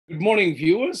Good morning,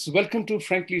 viewers. Welcome to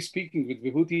Frankly Speaking with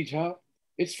Vibhuti Jha.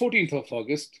 It's 14th of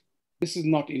August. This is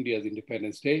not India's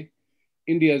Independence Day.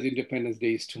 India's Independence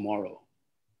Day is tomorrow,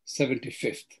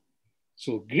 75th.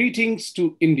 So greetings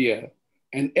to India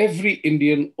and every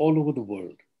Indian all over the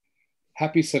world.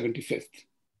 Happy 75th.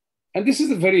 And this is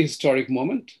a very historic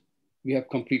moment. We have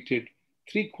completed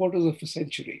 3/4 of a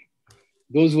century.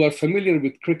 Those who are familiar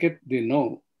with cricket, they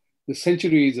know the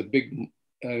century is a big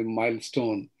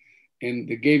milestone in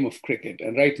the game of cricket.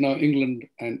 And right now, England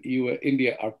and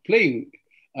India are playing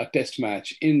a test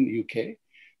match in UK.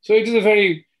 So it is a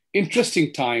very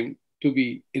interesting time to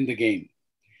be in the game.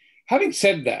 Having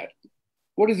said that,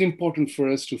 what is important for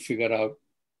us to figure out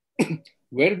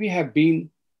where we have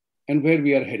been and where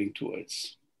we are heading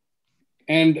towards.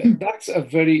 And that's a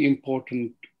very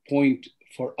important point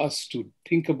for us to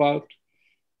think about.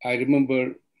 I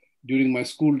remember during my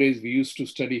school days, we used to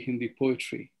study Hindi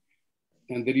poetry.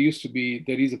 And there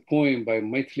is a poem by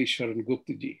Maithili Sharan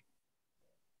Guptaji.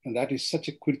 And that is such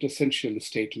a quintessential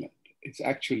statement. It's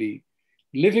actually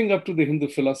living up to the Hindu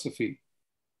philosophy.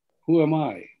 Who am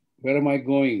I? Where am I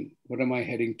going? What am I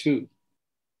heading to?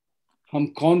 हम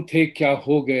कौन थे क्या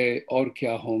हो गए और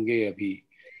क्या होंगे अभी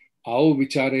आओ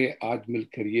विचारे आज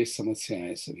मिलकर ये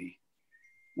समस्याएं सभी.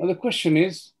 Now the question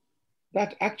is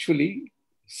that actually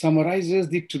summarizes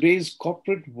the today's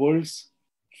corporate world's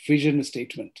vision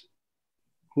statement.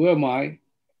 Who am I?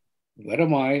 Where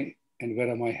am I? And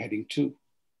where am I heading to?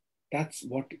 That's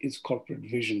what is corporate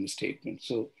vision statement.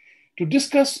 So to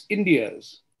discuss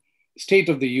India's State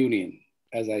of the Union,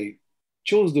 as I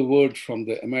chose the word from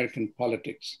the American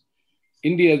politics,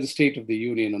 India is the State of the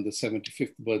Union on the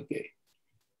 75th birthday.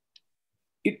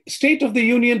 State of the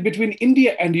Union between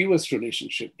India and US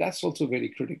relationship, that's also very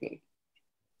critical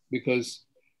because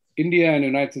India and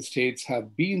United States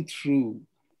have been through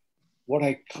what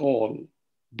I call,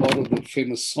 borrow the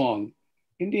famous song,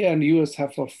 India and US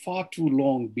have for far too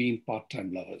long been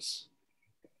part-time lovers.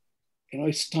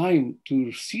 It's time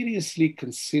to seriously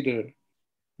consider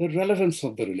the relevance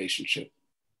of the relationship.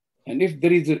 And if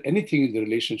there is anything in the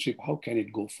relationship, how can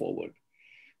it go forward?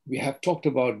 We have talked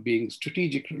about being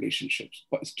strategic relationships,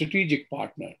 strategic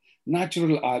partner,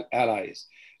 natural allies,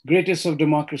 greatest of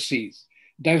democracies,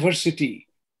 diversity,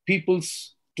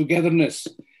 people's togetherness.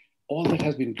 All that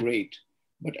has been great.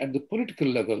 But at the political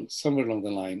level, somewhere along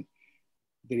the line,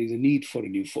 there is a need for a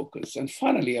new focus. And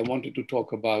finally, I wanted to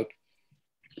talk about,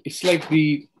 it's like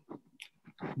the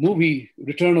movie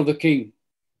Return of the King,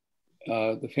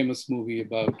 the famous movie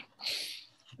about,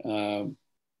 I'm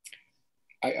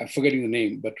forgetting the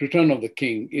name, but Return of the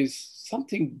King is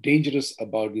something dangerous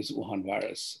about this Wuhan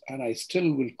virus. And I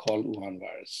still will call Wuhan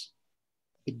virus.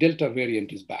 The Delta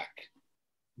variant is back.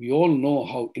 We all know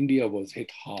how India was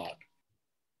hit hard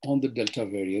on the Delta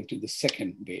variant in the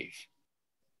second wave.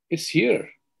 It's here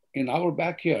in our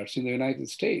backyards in the United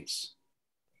States.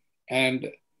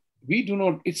 And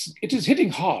it is hitting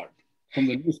hard from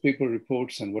the newspaper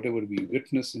reports and whatever we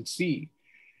witness and see.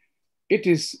 It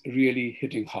is really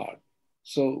hitting hard.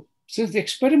 So since the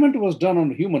experiment was done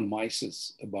on human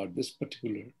mice about this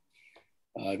particular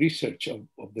research of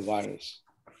the virus,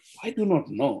 I do not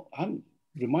know.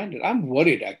 I'm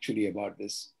worried actually about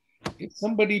this. Is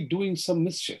somebody doing some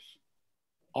mischief,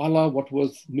 a la what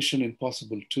was Mission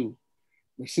Impossible 2?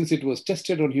 Since it was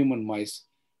tested on human mice,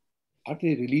 are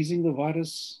they releasing the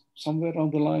virus somewhere on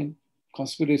the line?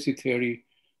 Conspiracy theory,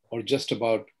 or just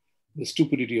about the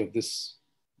stupidity of this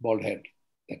bald head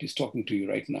that is talking to you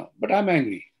right now? But I'm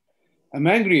angry. I'm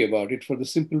angry about it for the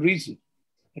simple reason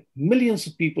that millions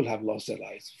of people have lost their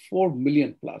lives, 4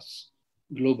 million plus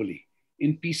globally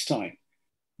in peacetime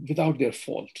without their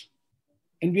fault.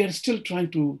 And we are still trying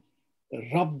to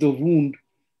rub the wound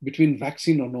between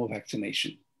vaccine or no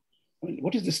vaccination. I mean,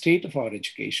 what is the state of our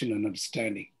education and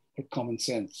understanding or common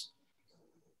sense?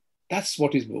 That's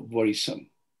what is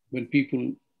worrisome when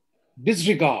people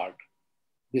disregard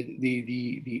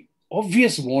the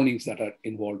obvious warnings that are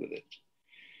involved with it.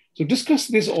 So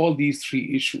discuss all these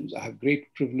three issues. I have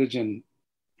great privilege and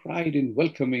pride in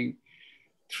welcoming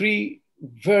three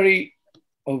very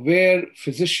aware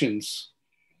physicians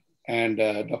and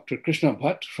Dr. Krishna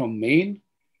Bhatt from Maine.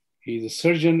 He's a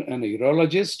surgeon and a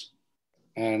urologist,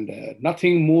 and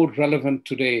nothing more relevant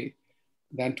today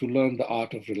than to learn the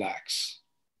art of relax.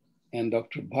 And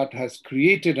Dr. Bhatt has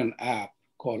created an app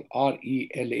called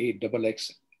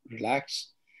RELAXX, Relax.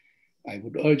 I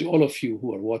would urge all of you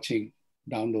who are watching,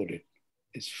 download it.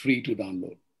 It's free to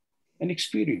download and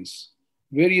experience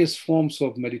various forms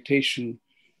of meditation,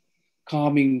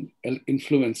 calming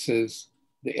influences,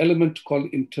 the element called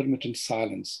intermittent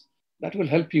silence that will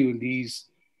help you in these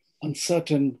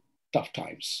uncertain, tough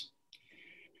times.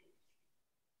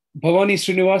 Bhavani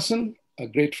Srinivasan, a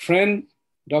great friend,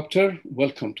 doctor,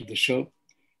 welcome to the show.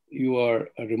 You are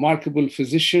a remarkable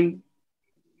physician.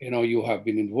 You have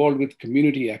been involved with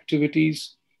community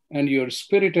activities, and your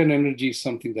spirit and energy is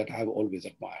something that I have always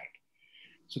admired.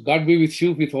 So God be with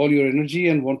you with all your energy,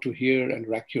 and want to hear and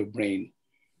rack your brain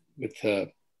with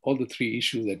all the three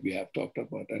issues that we have talked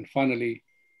about. And finally,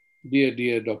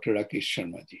 dear Dr. Rakesh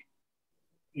Sharma ji.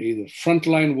 He is a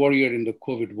frontline warrior in the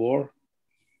COVID war.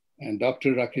 And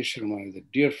Dr. Rakesh Sharma is a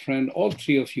dear friend. All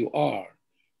three of you are.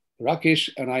 Rakesh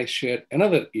and I shared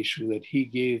another issue that he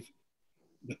gave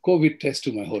the COVID test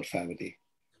to my whole family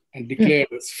and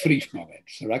declared us free from it.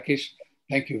 So Rakesh,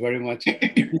 thank you very much.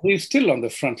 He's still on the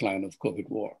front line of COVID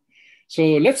war.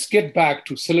 So let's get back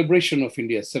to celebration of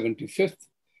India's 75th.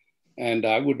 And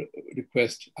I would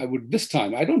this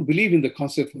time, I don't believe in the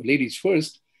concept of ladies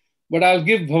first, but I'll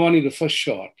give Bhavani the first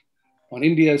shot on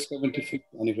India's 75th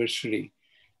anniversary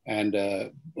and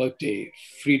birthday,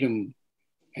 freedom,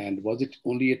 and was it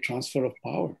only a transfer of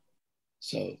power?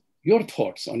 So your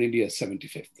thoughts on India's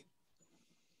 75th?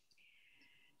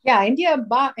 Yeah, India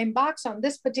embarks on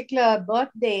this particular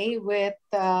birthday with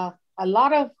a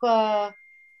lot of, for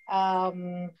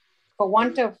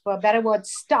want of a better word,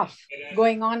 stuff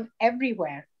going on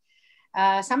everywhere.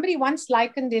 Somebody once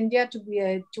likened India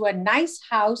to a nice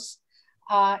house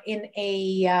in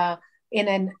a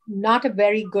not a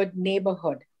very good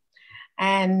neighborhood.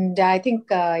 And I think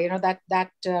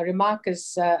that remark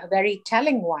is a very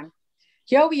telling one.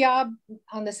 Here we are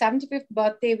on the 75th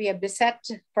birthday. We are beset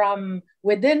from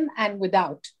within and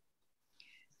without.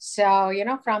 So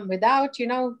from without,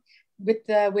 with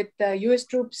the U.S.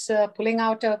 troops pulling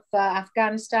out of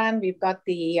Afghanistan, we've got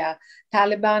the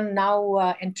Taliban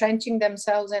now entrenching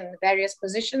themselves in various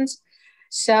positions.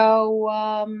 So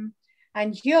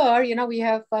and here, we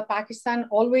have Pakistan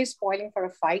always spoiling for a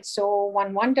fight. So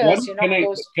one wonders,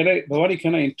 Bhavani,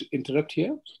 can I interrupt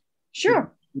here? Sure.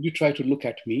 Would you try to look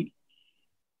at me?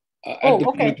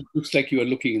 Okay. It looks like you are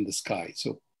looking in the sky.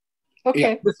 So, okay.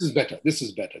 Yeah, this is better. This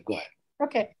is better. Go ahead.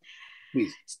 Okay.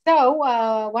 Please. So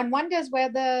one wonders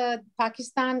whether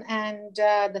Pakistan and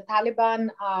the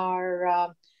Taliban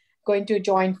are going to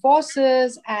join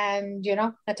forces and,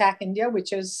 attack India,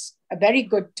 which is a very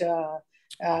good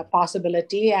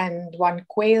possibility, and one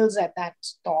quails at that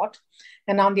thought.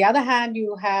 And on the other hand,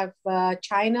 you have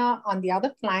China on the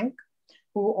other flank,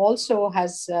 who also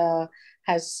has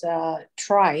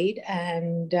tried,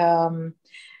 and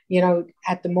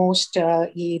at the most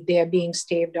they are being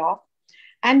staved off.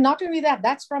 And not only that,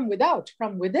 that's from without.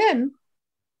 From within,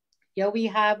 here we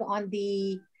have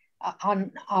in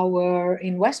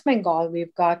West Bengal,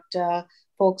 we've got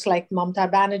folks like Mamata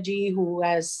Banerjee, who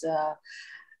has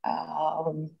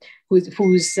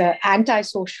who's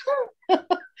antisocial,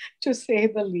 to say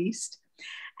the least.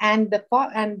 And the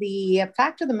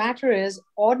fact of the matter is,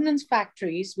 ordnance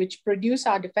factories, which produce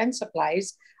our defense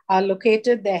supplies, are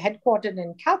located, they're headquartered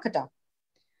in Calcutta.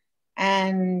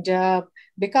 And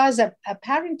because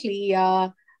apparently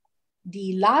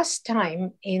the last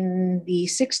time in the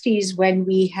 60s when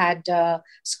we had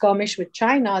skirmish with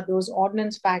China, those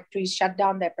ordnance factories shut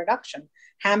down their production,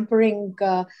 hampering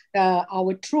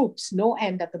our troops no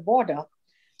end at the border.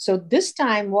 So this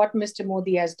time, what Mr.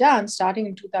 Modi has done, starting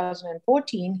in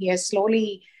 2014, he has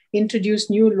slowly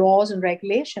introduced new laws and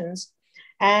regulations.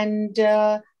 And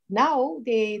now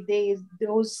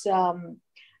those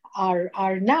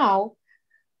are now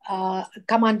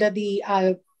come under the,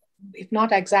 if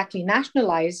not exactly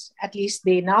nationalized, at least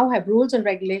they now have rules and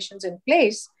regulations in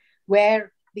place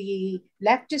where the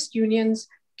leftist unions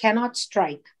cannot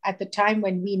strike at the time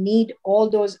when we need all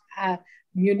those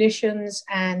munitions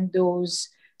and those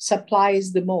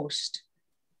supplies the most.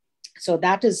 So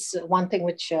that is one thing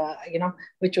which,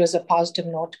 which was a positive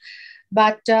note.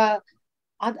 But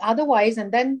otherwise,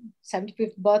 and then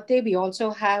 75th birthday, we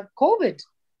also have COVID,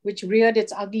 which reared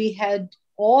its ugly head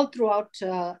all throughout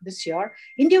this year.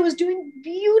 India was doing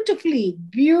beautifully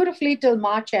till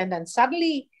March end, and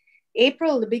suddenly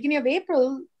the beginning of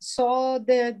April, saw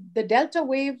the Delta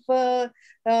wave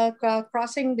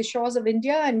crossing the shores of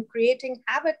India and creating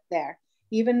havoc there,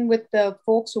 even with the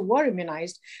folks who were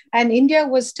immunized. And India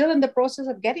was still in the process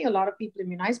of getting a lot of people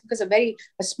immunized because a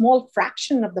small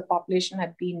fraction of the population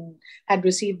had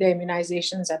received their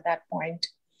immunizations at that point.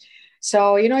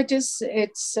 So,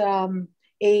 it's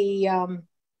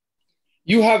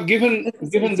you have given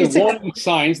the warning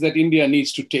signs that India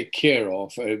needs to take care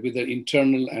of, whether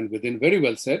internal and within. Very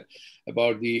well said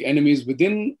about the enemies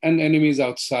within and enemies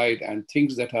outside, and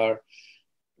things that are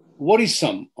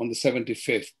worrisome on the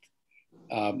 75th.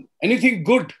 Anything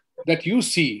good that you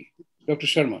see, Dr.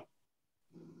 Sharma?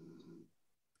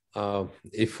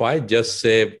 if I just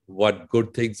say what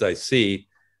good things I see,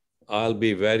 I'll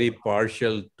be very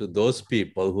partial to those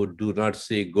people who do not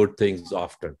see good things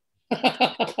often.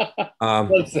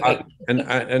 Well said.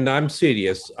 And I'm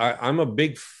serious. I'm a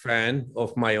big fan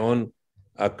of my own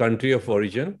country of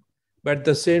origin, but at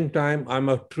the same time, I'm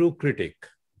a true critic.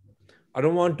 I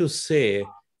don't want to say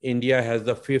India has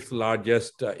the fifth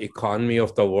largest economy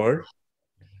of the world.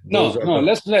 No, Those are no,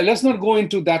 the let's not go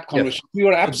into that yes. conversation. You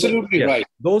are So absolutely yes, right.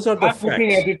 those are the I'm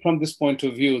looking facts. at it from this point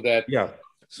of view that Yeah.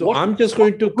 So what I'm just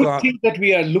going to good thing that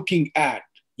we are looking at.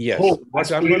 yes. Hope,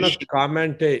 What I'm going to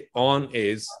comment on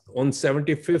is on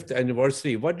 75th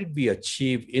anniversary. What did we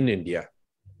achieve in India?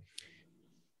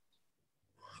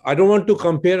 I don't want to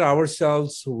compare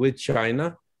ourselves with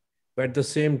China, but at the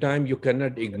same time, you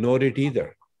cannot ignore it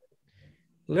either.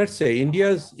 Let's say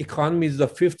India's economy is the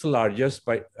fifth largest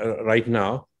by right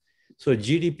now. So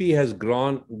GDP has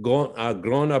grown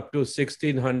up to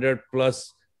 1,600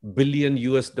 plus billion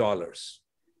US dollars.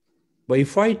 But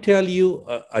if I tell you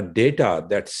a data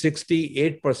that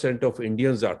 68% of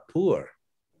Indians are poor,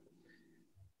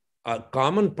 a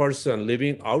common person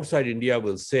living outside India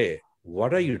will say,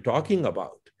 what are you talking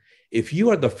about? If you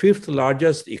are the fifth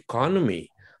largest economy,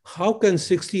 how can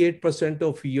 68%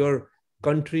 of your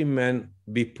countrymen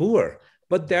be poor?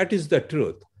 But that is the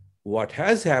truth. What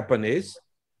has happened is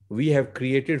we have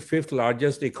created fifth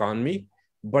largest economy,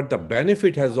 but the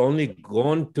benefit has only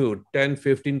gone to 10,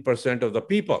 15% of the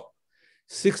people.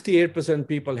 68%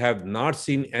 people have not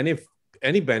seen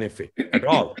any benefit at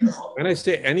all. When I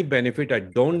say any benefit, I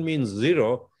don't mean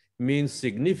zero, means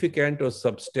significant or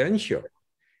substantial.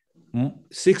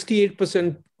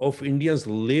 68% of Indians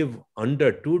live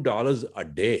under $2 a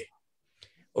day.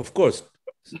 Of course,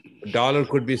 dollar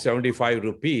could be 75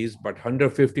 rupees, but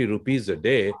 150 rupees a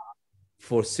day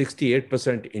for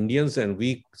 68% Indians, and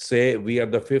we say we are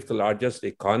the fifth largest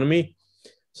economy.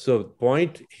 So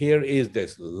point here is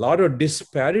there's a lot of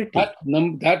disparity. That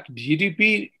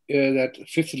GDP, that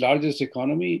fifth largest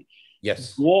economy,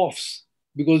 yes, dwarfs,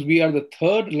 because we are the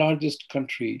third largest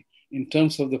country in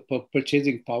terms of the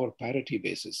purchasing power parity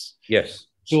basis. Yes.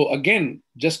 So again,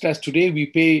 just as today we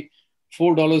pay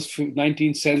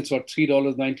 $4.19 or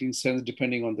 $3.19,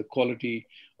 depending on the quality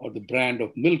or the brand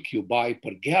of milk you buy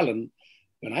per gallon.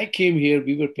 When I came here,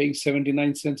 we were paying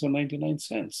 79 cents or 99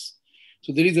 cents.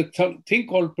 So there is a thing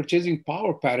called purchasing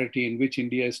power parity in which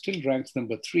India still ranks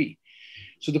number 3.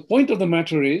 So the point of the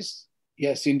matter is,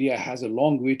 yes, India has a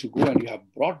long way to go, and you have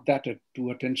brought that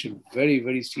to attention very,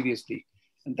 very seriously.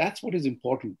 And that's what is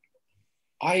important.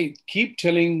 I keep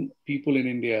telling people in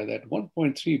India that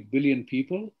 1.3 billion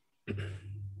people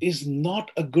is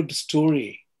not a good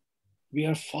story. We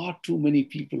are far too many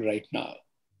people right now.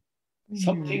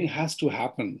 Something has to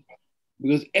happen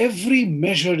because every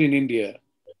measure in India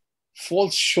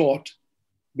falls short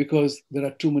because there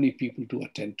are too many people to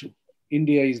attend to.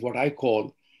 India is what I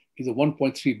call is a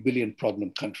 1.3 billion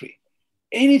problem country.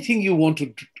 Anything you want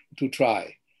to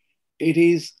try, it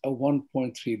is a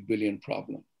 1.3 billion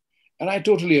problem. And I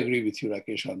totally agree with you,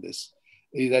 Rakesh, on this,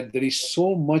 is that there is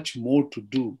so much more to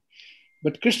do.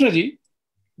 But Krishnaji,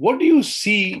 what do you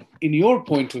see in your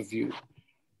point of view?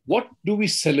 What do we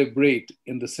celebrate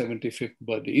in the 75th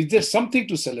birthday? Is there something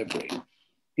to celebrate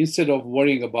instead of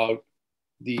worrying about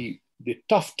the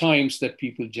tough times that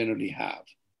people generally have?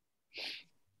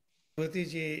 Vibhuti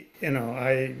Ji,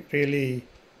 I really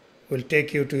will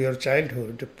take you to your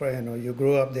childhood. You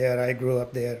grew up there, I grew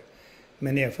up there,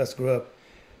 many of us grew up.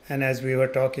 And as we were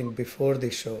talking before the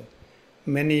show,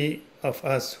 many of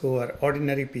us who are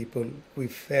ordinary people, we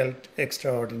felt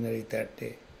extraordinary that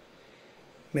day.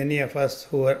 Many of us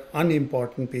who are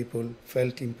unimportant people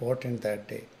felt important that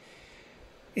day.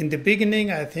 In the beginning,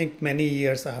 I think many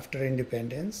years after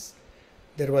independence,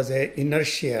 there was an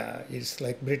inertia. It's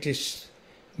like British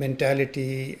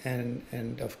mentality,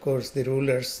 and of course the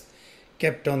rulers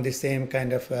kept on the same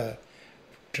kind of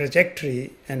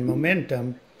trajectory and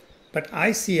momentum. But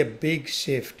I see a big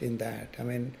shift in that. I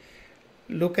mean,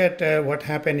 look at what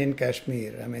happened in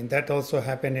Kashmir. I mean, that also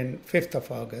happened in 5th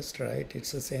of August, right?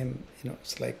 It's the same,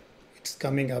 it's like it's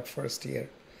coming up first year.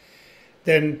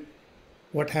 Then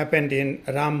what happened in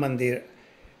Ram Mandir.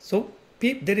 So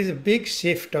there is a big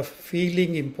shift of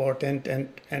feeling important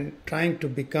and trying to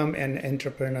become an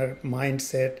entrepreneur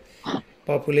mindset.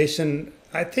 Population,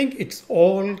 I think it's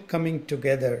all coming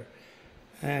together.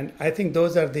 And I think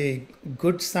those are the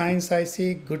good signs I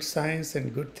see, good signs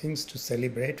and good things to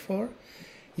celebrate for.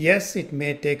 Yes, it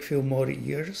may take few more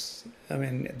years. I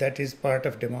mean, that is part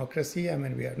of democracy. I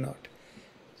mean, we are not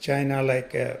China,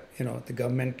 like, the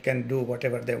government can do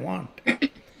whatever they want.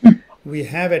 We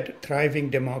have a thriving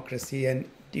democracy, and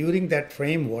during that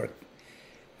framework,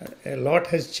 a lot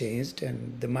has changed,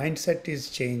 and the mindset is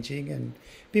changing, and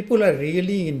people are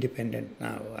really independent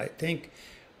now. I think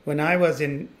when I was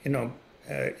in the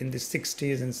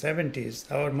 60s and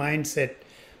 70s, our mindset,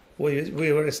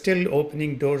 we were still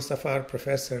opening doors of our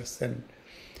professors, and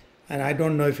I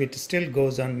don't know if it still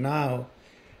goes on now,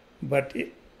 but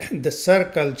the Sir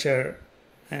culture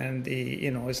and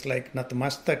it's like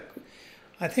Natamastak.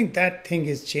 I think that thing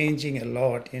is changing a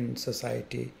lot in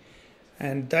society.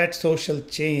 And that social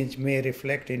change may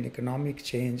reflect in economic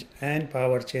change and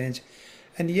power change.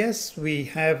 And yes, we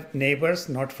have neighbors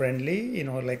not friendly,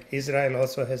 like Israel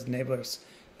also has neighbors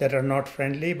that are not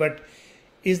friendly. But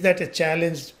is that a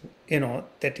challenge,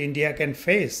 that India can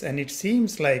face? And it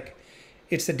seems like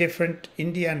it's a different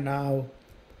India now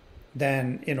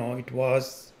than, it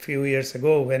was a few years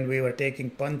ago when we were taking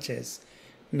punches.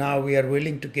 Now we are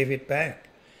willing to give it back.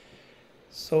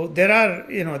 So there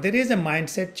is a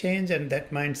mindset change, and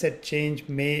that mindset change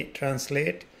may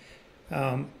translate,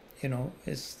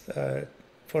 is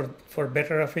for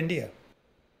better of India.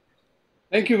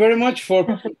 Thank you very much for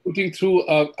putting through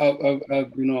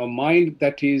a mind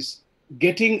that is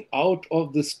getting out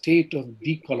of the state of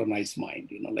decolonized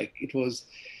mind. Like it was,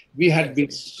 we had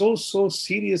been so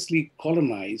seriously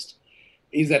colonized.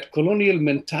 Is that colonial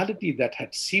mentality that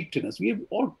had seeped in us? We have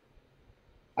all,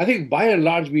 I think by and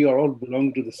large, we are all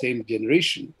belong to the same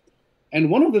generation. And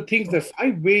one of the things, the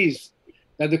 5 ways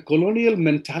that the colonial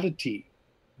mentality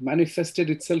manifested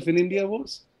itself in India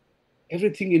was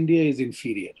everything India is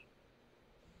inferior,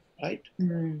 right?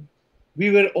 Mm.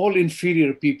 We were all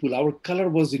inferior people. Our color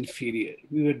was inferior.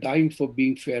 We were dying for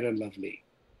being fair and lovely.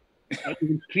 Right?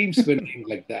 Even creams were named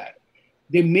like that.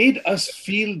 They made us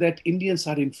feel that Indians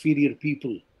are inferior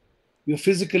people.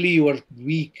 You are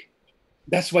weak.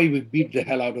 That's why we beat the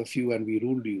hell out of you and we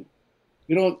ruled you.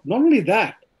 Not only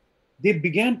that, they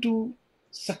began to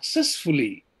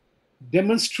successfully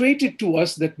demonstrate it to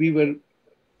us that we were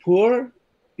poor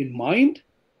in mind,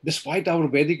 despite our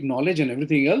Vedic knowledge and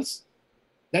everything else,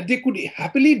 that they could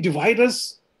happily divide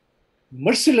us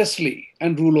mercilessly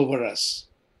and rule over us.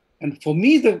 And for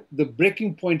me, the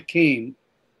breaking point came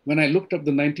when I looked up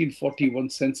the 1941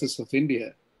 census of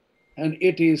India. And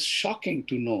it is shocking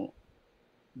to know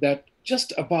that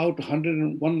just about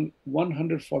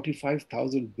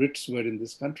 145,000 Brits were in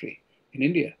this country, in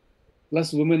India,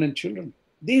 plus women and children.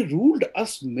 They ruled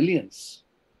us millions,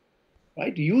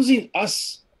 right? Using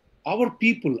us, our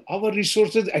people, our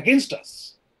resources against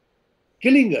us,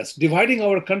 killing us, dividing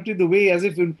our country the way as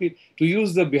if, to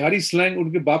use the Bihari slang,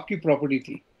 unke baap ki property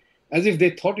thi, as if they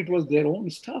thought it was their own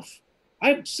stuff.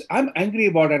 I'm angry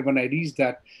about it when I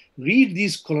read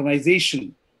these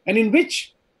colonization, and in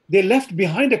which they left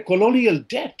behind a colonial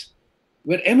debt,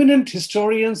 where eminent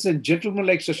historians and gentlemen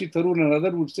like Shashi Tharoor and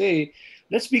others would say,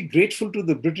 let's be grateful to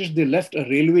the British. They left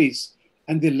railways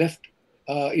and they left,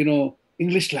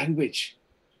 English language,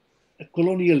 a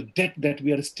colonial debt that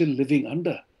we are still living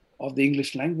under of the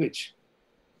English language,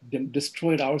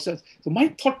 destroyed ourselves. So my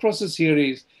thought process here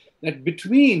is that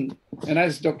between, and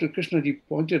as Dr. Krishna ji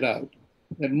pointed out,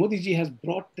 that Modi ji has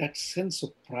brought that sense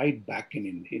of pride back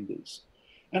in Hindus.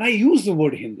 And I use the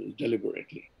word Hindus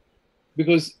deliberately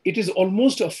because it is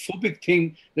almost a phobic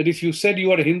thing that if you said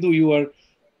you are a Hindu, you are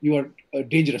a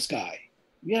dangerous guy.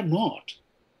 We are not.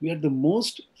 We are the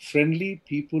most friendly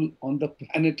people on the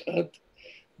planet Earth.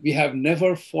 We have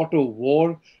never fought a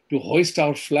war to hoist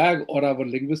our flag or our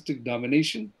linguistic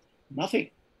domination. Nothing.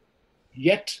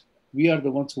 Yet we are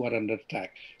the ones who are under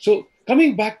attack. So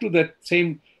coming back to that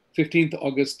same 15th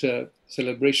August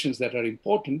celebrations that are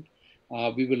important,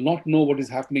 we will not know what is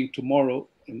happening tomorrow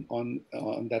on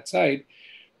that side.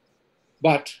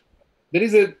 But there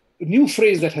is a new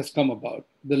phrase that has come about.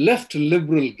 The left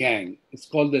liberal gang. It's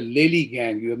called the Lely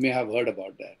gang. You may have heard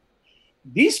about that.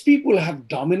 These people have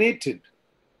dominated,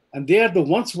 and they are the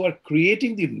ones who are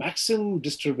creating the maximum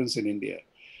disturbance in India.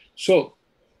 So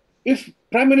if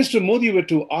Prime Minister Modi were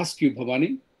to ask you,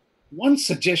 Bhavani, one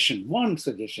suggestion,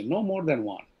 no more than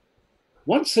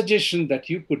one suggestion that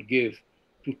you could give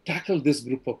to tackle this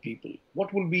group of people,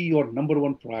 what will be your number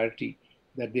one priority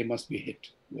that they must be hit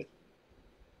with?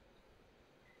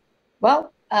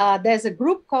 Well, there's a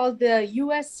group called the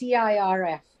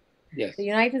USCIRF, yes. the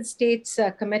United States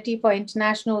Committee for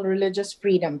International Religious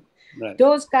Freedom. Right.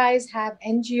 Those guys have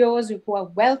NGOs who are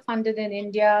well funded in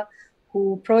India,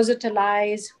 who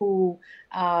proselytize, who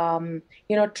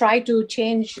try to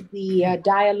change the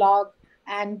dialogue,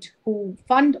 and who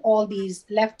fund all these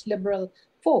left liberal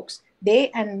folks.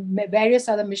 They and various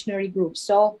other missionary groups.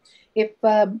 So if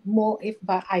I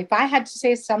had to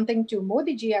say something to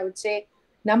Modi ji, I would say,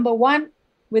 number one,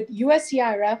 with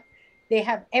USCIRF, they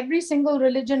have every single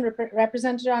religion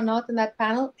represented on earth in that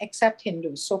panel except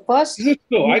Hindus. So first, is it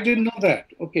so? I didn't know that.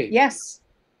 Okay. Yes.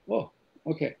 Oh,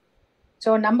 okay.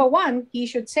 So number one, he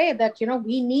should say that,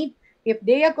 we need, if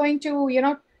they are going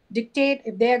to, dictate,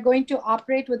 if they are going to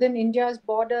operate within India's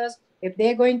borders, if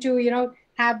they're going to,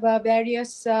 have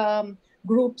various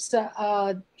groups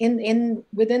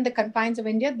within the confines of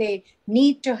India, they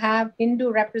need to have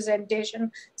Hindu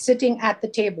representation sitting at the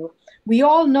table. We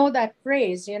all know that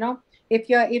phrase, if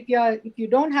you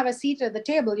don't have a seat at the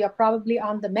table, you're probably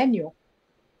on the menu.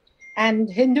 And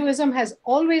Hinduism has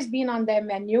always been on their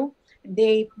menu.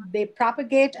 They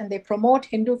propagate and they promote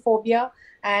Hindu phobia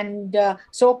and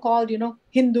so-called,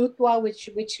 Hindutva,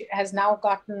 which has now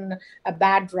gotten a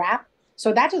bad rap.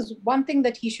 So that is one thing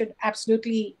that he should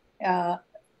absolutely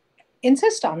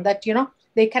insist on, that,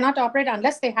 they cannot operate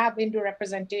unless they have Hindu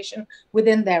representation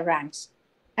within their ranks.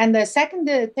 And the second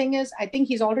thing is, I think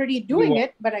he's already doing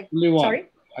it, but sorry?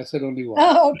 I said only one.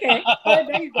 Oh, okay. Oh,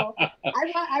 there you go.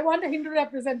 I want a Hindu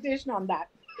representation on that.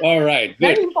 All right,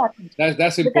 good. Very important.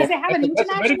 That's important. Because they have an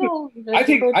international. I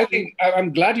think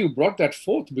I'm glad you brought that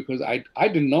forth, because I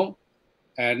didn't know,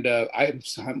 and I'm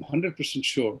 100%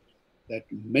 sure that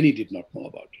many did not know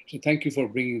about it. So thank you for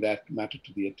bringing that matter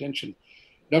to the attention.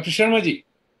 Dr. Sharma ji,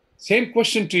 same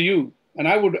question to you, and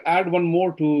I would add one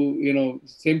more to,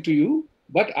 same to you,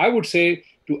 but I would say,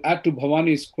 to add to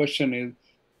Bhavani's question, is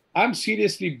I'm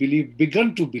seriously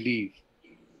begun to believe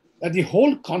that the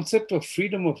whole concept of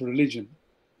freedom of religion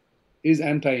is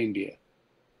anti-India,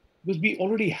 because we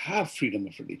already have freedom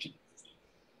of religion.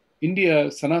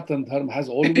 India, Sanatan Dharma has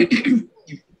always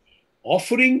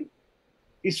offering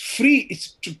is free.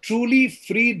 It's truly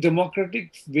free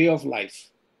democratic way of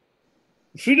life.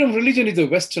 Freedom of religion is a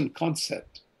Western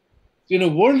concept. In a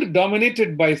world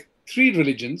dominated by three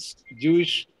religions,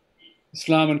 Jewish,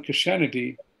 Islam, and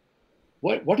Christianity,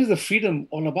 what is the freedom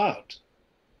all about?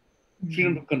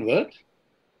 Freedom to convert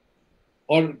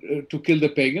or to kill the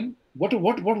pagan? What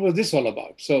was this all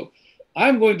about? So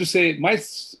I'm going to say, my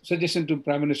suggestion to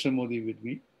Prime Minister Modi would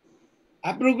be,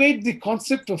 abrogate the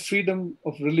concept of freedom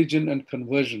of religion and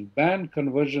conversion, ban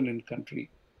conversion in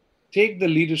country, take the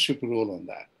leadership role on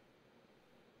that.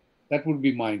 That would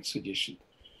be my suggestion.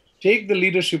 Take the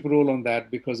leadership role on that,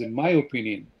 because in my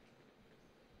opinion,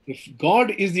 if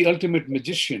God is the ultimate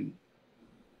magician,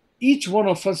 each one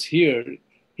of us here,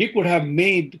 he could have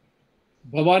made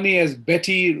Bhavani as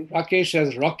Betty, Rakesh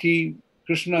as Rocky,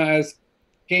 Krishna as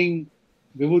King,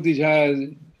 Vibhuti Jha as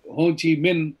Ho Chi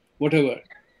Minh, whatever.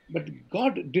 But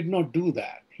God did not do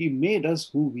that. He made us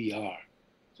who we are.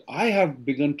 So I have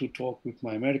begun to talk with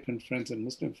my American friends and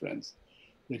Muslim friends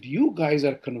that you guys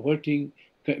are committing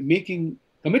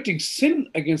sin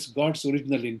against God's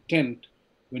original intent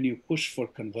when you push for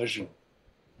conversion.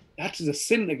 That is a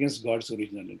sin against God's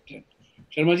original intent.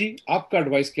 Sharma ji, आपका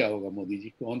advice क्या होगा मोदी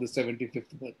जी को on the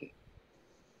 75th birthday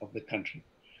of the country?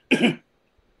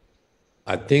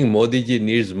 I think Modi ji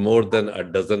needs more than a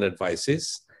dozen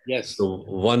advices. Yes. So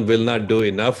one will not do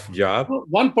enough job.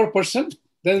 One per person.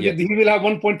 Then he will have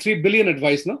 1.3 billion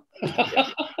advice, no?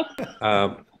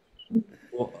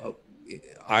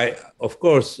 Of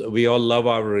course, we all love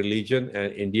our religion,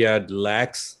 and India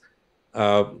lacks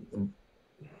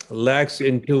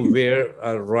into where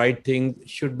a right thing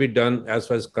should be done as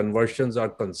far as conversions are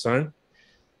concerned.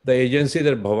 The agency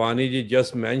that Bhavani ji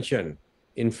just mentioned,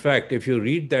 in fact, if you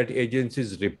read that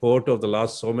agency's report of the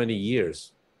last so many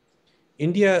years,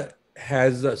 India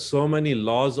has so many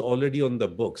laws already on the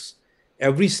books.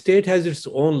 Every state has its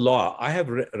own law. I have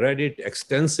read it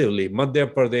extensively. Madhya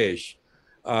Pradesh,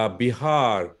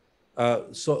 Bihar,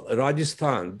 so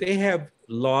Rajasthan, they have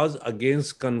laws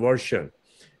against conversion.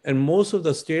 And most of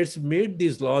the states made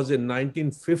these laws in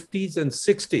 1950s and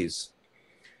 60s.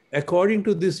 According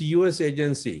to this US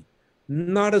agency,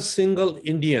 not a single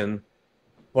Indian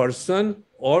person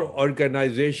or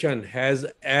organization has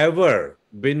ever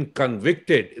been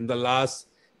convicted in the last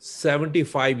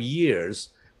 75 years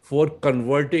for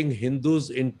converting Hindus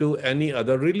into any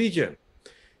other religion.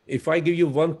 If I give you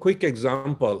one quick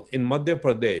example, in Madhya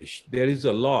Pradesh, there is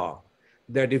a law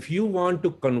that if you want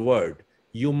to convert,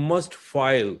 you must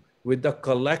file with the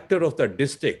collector of the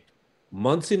district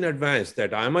months in advance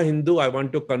that I'm a Hindu, I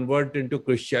want to convert into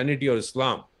Christianity or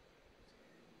Islam.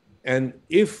 And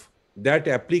if that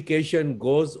application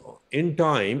goes in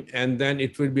time, and then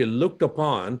it will be looked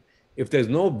upon, if there's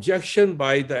no objection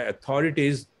by the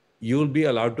authorities, you'll be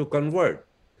allowed to convert.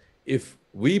 If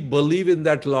we believe in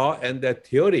that law and that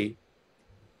theory,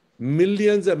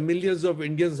 millions and millions of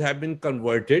Indians have been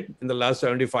converted in the last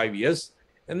 75 years,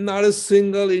 and not a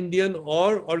single Indian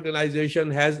or organization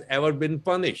has ever been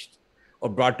punished or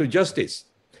brought to justice.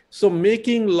 So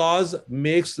making laws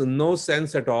makes no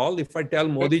sense at all. If I tell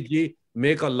Modi ji,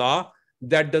 make a law,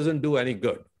 that doesn't do any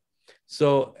good.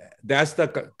 So that's the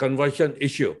conversion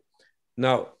issue.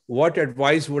 Now, what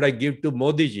advice would I give to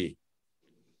Modi ji?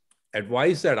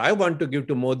 Advice that I want to give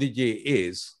to Modi ji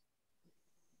is,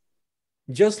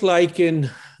 just like in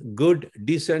good,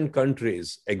 decent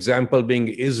countries, example being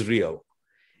Israel,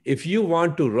 if you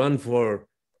want to run for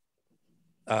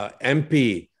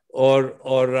MP or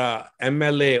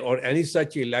MLA or any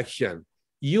such election,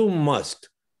 you must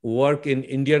work in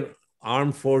Indian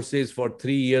armed forces for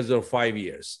 3 years or 5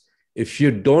 years. If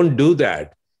you don't do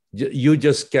that, you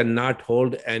just cannot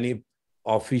hold any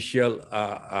official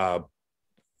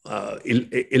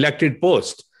elected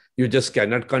post. You just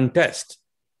cannot contest.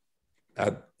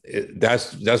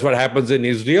 That's what happens in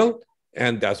Israel,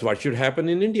 and that's what should happen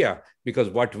in India. Because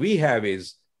what we have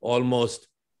is almost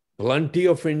plenty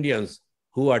of Indians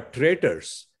who are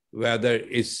traitors, whether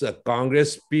it's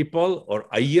Congress people or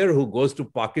Iyer who goes to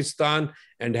Pakistan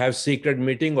and have secret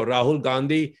meeting, or Rahul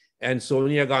Gandhi and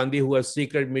Sonia Gandhi who have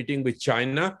secret meeting with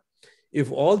China.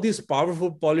 If all these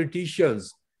powerful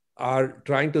politicians are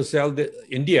trying to sell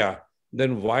India,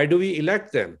 then why do we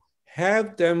elect them?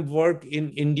 Have them work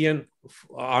in Indian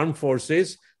armed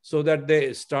forces so that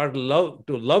they start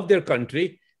to love their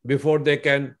country before they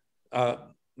can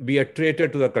be a traitor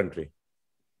to the country.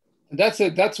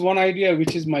 That's one idea,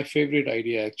 which is my favorite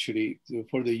idea, actually,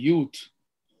 for the youth.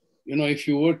 If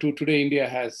you were to, today India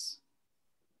has,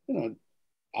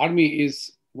 army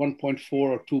is 1.4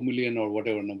 or 2 million or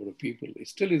whatever number of people. It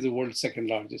still is the world's second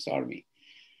largest army.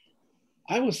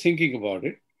 I was thinking about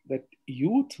it, that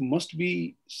youth must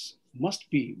be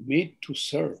made to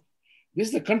serve.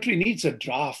 The country needs a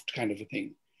draft kind of a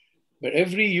thing, where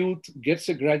every youth gets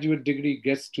a graduate degree,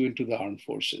 gets into the armed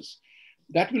forces.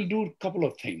 That will do a couple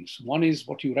of things. One is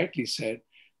what you rightly said,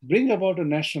 bring about a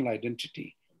national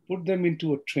identity, put them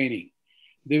into a training.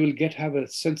 They will have a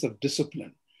sense of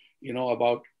discipline,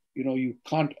 about, you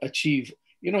can't achieve,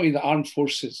 in the armed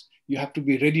forces, you have to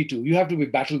be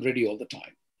battle ready all the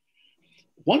time.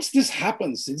 Once this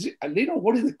happens,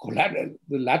 what is the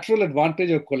lateral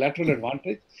advantage or collateral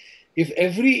advantage? If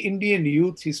every Indian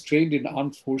youth is trained in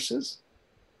armed forces,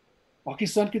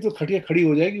 Pakistan ki to khadiya khadi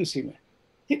ho jayegi usi mein.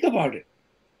 Think about it.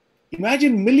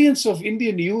 Imagine millions of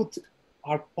Indian youth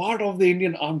are part of the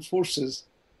Indian armed forces.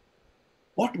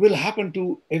 What will happen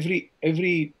to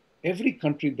every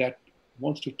country that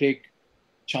wants to take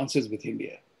chances with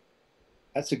India?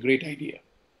 That's a great idea.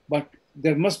 But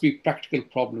there must be practical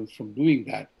problems from doing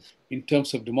that in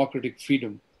terms of democratic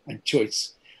freedom and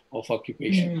choice of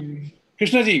occupation.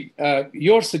 Krishna ji,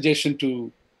 your suggestion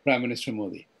to Prime Minister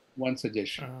Modi, one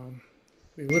suggestion.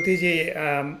 Vibhuti ji,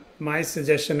 my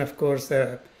suggestion, of course,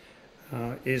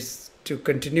 is to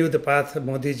continue the path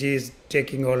Modi ji is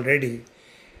taking already,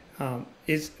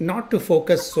 is not to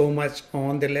focus so much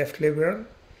on the left liberal.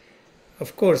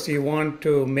 Of course, you want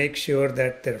to make sure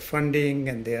that they're funding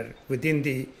and they're within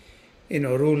the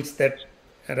rules that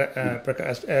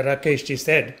Rakesh ji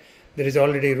said. There is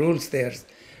already rules there.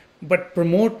 But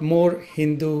promote more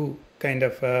Hindu kind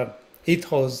of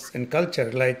ethos and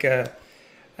culture. Like,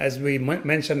 as we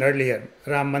mentioned earlier,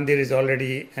 Ram Mandir is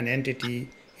already an entity.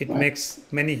 It makes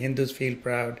many Hindus feel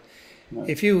proud.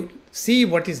 If you see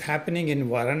what is happening in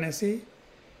Varanasi,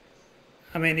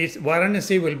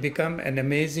 Varanasi will become an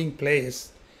amazing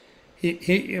place.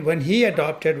 When he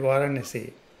adopted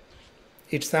Varanasi,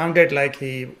 it sounded like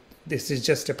this is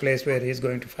just a place where he's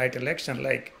going to fight election,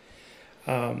 like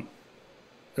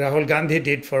Rahul Gandhi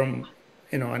did from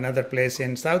another place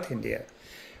in South India.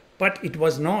 But it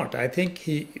was not. I think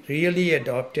he really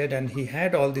adopted, and he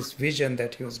had all this vision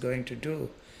that he was going to do.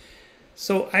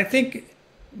 So I think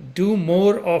do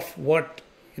more of what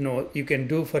you can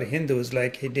do for Hindus,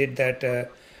 like he did that a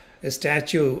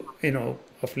statue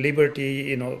of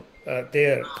liberty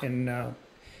there in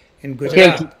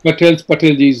Gujarat.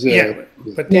 Patelji's.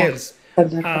 Patel's.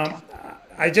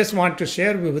 I just want to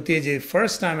share with Vibhuti ji,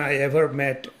 first time I ever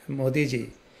met Modi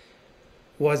ji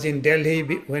was in Delhi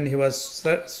when he was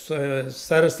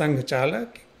Sarasangh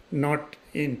Chalak, not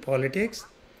in politics.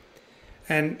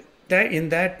 And in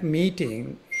that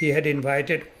meeting, he had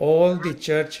invited all the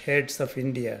church heads of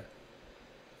India,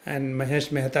 and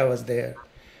Mahesh Mehta was there.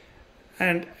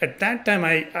 And at that time,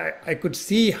 I could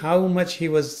see how much he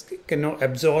was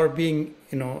absorbing,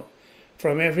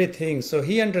 from everything. So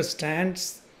he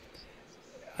understands,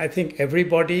 I think,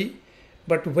 everybody.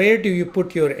 But where do you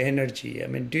put your energy?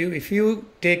 If you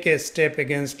take a step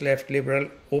against left liberal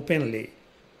openly,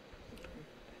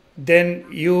 then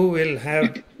you will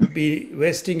be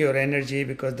wasting your energy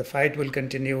because the fight will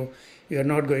continue. You are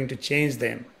not going to change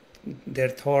them. their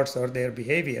thoughts or their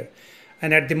behavior.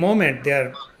 And at the moment, they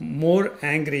are more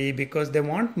angry because they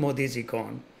want Modiji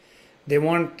gone. They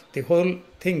want the whole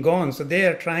thing gone. So they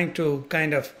are trying to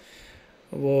kind of,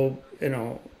 वो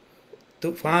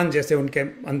तूफान जैसे उनके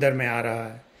अंदर में आ रहा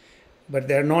है, but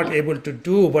they are not able to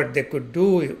do what they could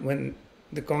do when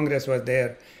the Congress was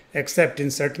there, except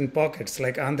in certain pockets.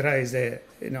 Like Andhra is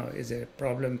a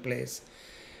problem place.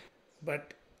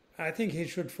 But I think he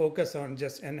should focus on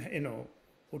just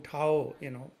uthao.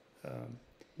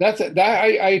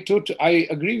 I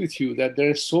agree with you that there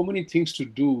are so many things to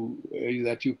do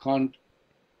that you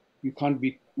can't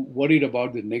be worried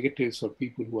about the negatives for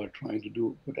people who are trying to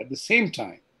do. But at the same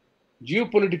time,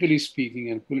 geopolitically speaking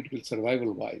and political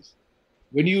survival wise,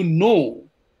 when you know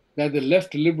that the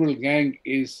left liberal gang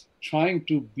is trying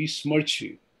to besmirch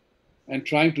you and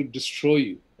trying to destroy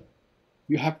you,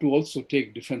 you have to also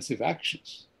take defensive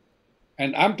actions.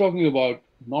 And I'm talking about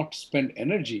not spend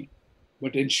energy,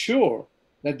 but ensure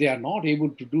that they are not able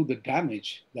to do the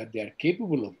damage that they are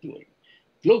capable of doing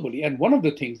globally. And one of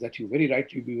the things that you very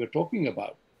rightly we were talking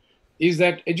about is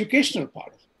that educational part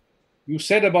of it. You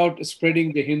said about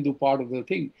spreading the Hindu part of the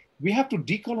thing. We have to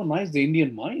decolonize the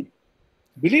Indian mind.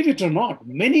 Believe it or not,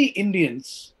 many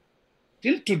Indians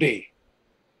till today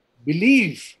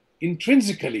believe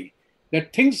intrinsically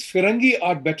that things Firangi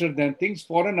are better than things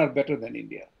foreign are better than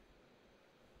India.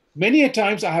 Many a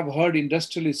times I have heard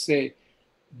industrialists say,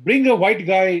 bring a white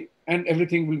guy and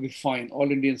everything will be fine.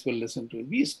 All Indians will listen to it.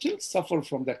 We still suffer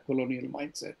from that colonial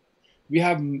mindset. We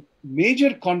have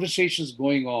major conversations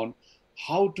going on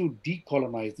how to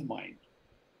decolonize the mind.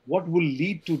 What will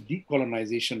lead to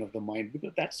decolonization of the mind?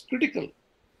 Because that's critical.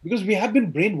 Because we have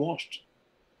been brainwashed.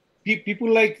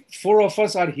 People like four of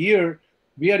us are here.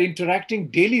 We are interacting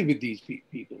daily with these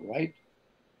people, right?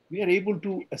 We are able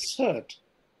to assert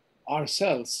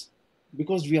ourselves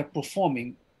because we are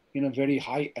performing in a very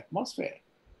high atmosphere.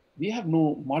 We have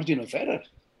no margin of error.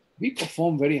 We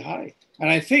perform very high.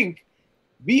 And I think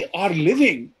we are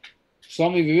living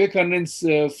Swami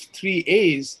Vivekananda's 3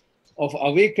 A's of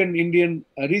awakened Indian,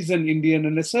 reasoned Indian,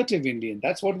 and assertive Indian.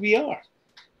 That's what we are.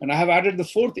 And I have added the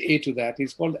 4th A to that.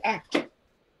 It's called act.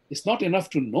 It's not enough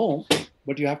to know,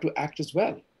 but you have to act as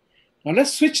well. Now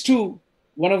let's switch to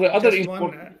one of the other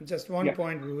important... Just one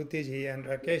point, Vibhuti Ji and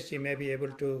Rakesh Ji may be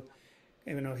able to,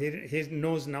 he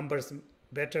knows numbers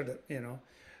better,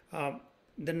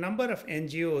 the number of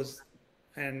NGOs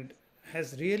and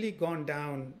has really gone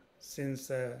down since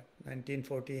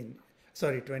 2014.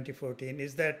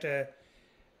 Is that a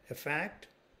fact?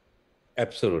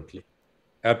 Absolutely.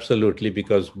 Absolutely,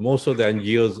 because most of the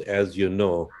NGOs, as you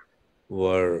know,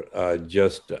 were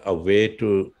just a way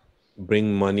to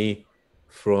bring money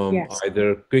from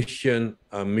either Christian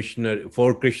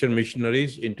Christian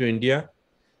missionaries into India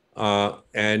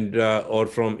or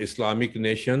from Islamic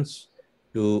nations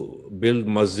to build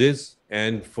masjids,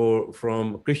 and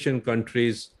from Christian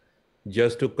countries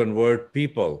just to convert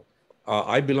people.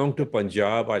 I belong to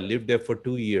Punjab. I lived there for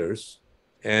 2 years,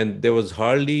 and there was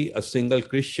hardly a single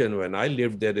Christian when I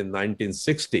lived there in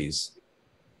 1960s.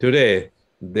 Today,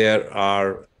 there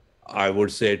are, I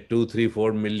would say, 2, 3,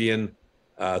 4 million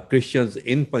Christians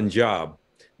in Punjab.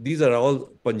 These are all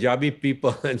Punjabi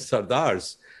people and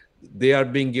Sardars. They are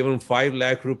being given 5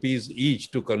 lakh rupees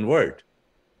each to convert.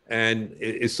 And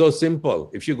it's so simple.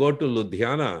 If you go to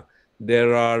Ludhiana,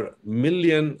 there are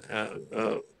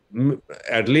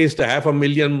at least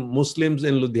 500,000 Muslims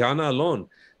in Ludhiana alone.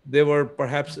 There were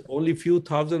perhaps only few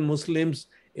thousand Muslims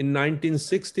in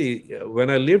 1960 when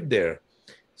I lived there.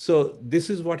 So this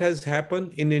is what has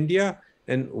happened in India.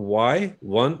 And why?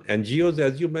 One, NGOs,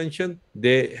 as you mentioned,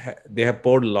 they have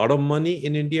poured a lot of money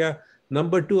in India.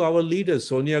 Number two, our leaders,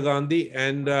 Sonia Gandhi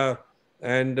and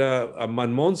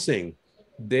Manmohan Singh,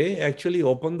 they actually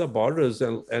opened the borders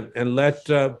and let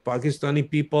Pakistani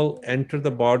people enter the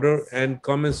border and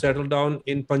come and settle down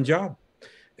in Punjab.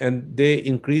 And they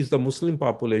increased the Muslim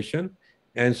population.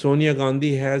 And Sonia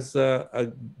Gandhi has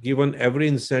given every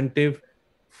incentive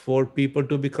for people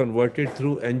to be converted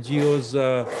through NGOs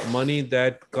money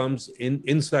that comes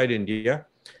inside India.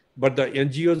 But the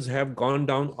NGOs have gone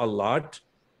down a lot.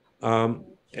 That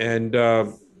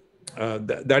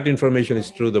information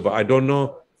is true. I don't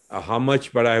know how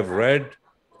much, but I've read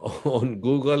on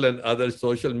Google and other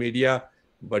social media,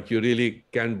 but you really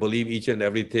can't believe each and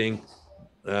everything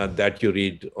that you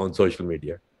read on social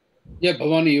media. Yeah,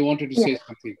 Bhavani, you wanted to say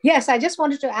something. Yes, I just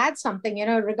wanted to add something,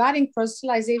 regarding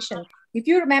proselytization. If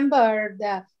you remember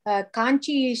the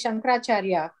Kanchi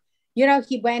Shankaracharya,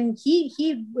 when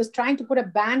he was trying to put a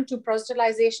ban to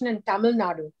proselytization in Tamil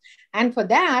Nadu. And for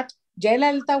that,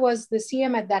 Jayalalitha was the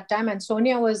CM at that time, and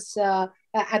Sonia was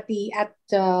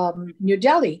New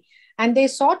Delhi, and they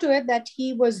saw to it that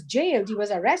he was jailed, he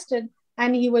was arrested,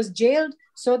 and he was jailed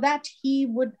so that he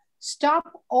would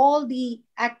stop all the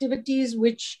activities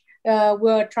which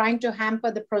were trying to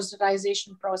hamper the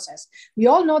proselytization process. We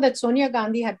all know that Sonia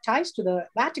Gandhi had ties to the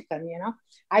Vatican, you know.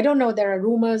 I don't know, there are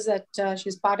rumors that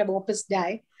she's part of Opus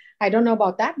Dei. I don't know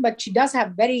about that, but she does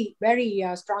have very, very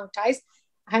strong ties.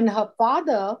 And her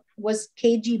father was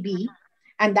KGB.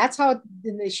 And that's how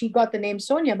she got the name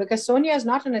Sonia, because Sonia is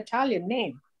not an Italian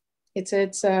name. It's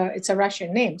a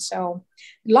Russian name. So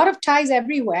a lot of ties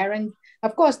everywhere. And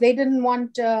of course, they didn't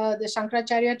want the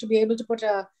Shankaracharya to be able to put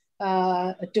a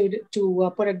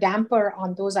damper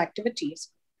on those activities.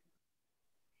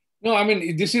 No, I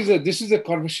mean, this is a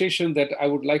conversation that I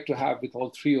would like to have with all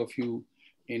three of you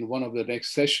in one of the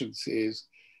next sessions. Is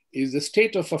the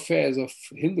state of affairs of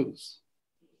Hindus,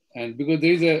 and because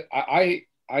there is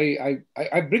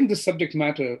I bring the subject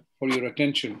matter for your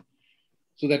attention,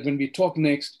 so that when we talk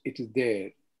next, it is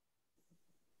there.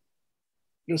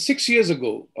 6 years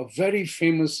ago, a very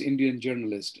famous Indian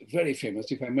journalist, very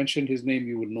famous. If I mentioned his name,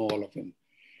 you would know all of him.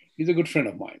 He's a good friend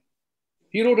of mine.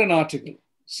 He wrote an article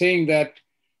saying that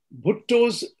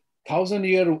Bhutto's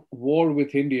 1,000-year war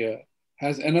with India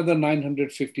has another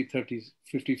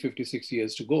 56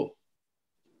 years to go.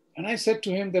 And I said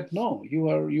to him that, no,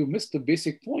 you missed the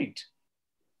basic point.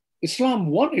 Islam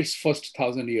won its first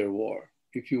 1,000-year war,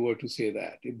 if you were to say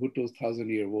that, in Bhutto's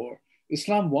 1,000-year war.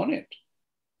 Islam won it.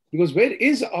 Because where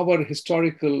is our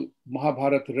historical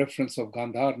Mahabharata reference of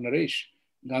Gandhar Naresh,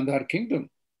 Gandhar kingdom?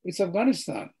 It's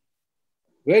Afghanistan.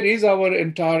 Where is our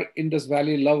entire Indus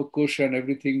Valley, Love Kush and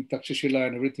everything, Takshashila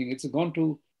and everything? It's gone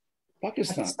to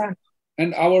Pakistan.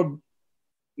 And our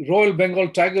Royal Bengal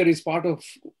tiger is part of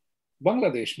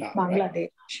Bangladesh now. Bangladesh.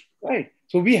 Right.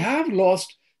 So we have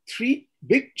lost 3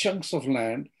 big chunks of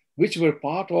land, which were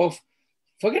part of,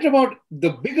 forget about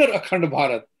the bigger Akhand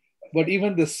Bharat, but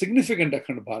even the significant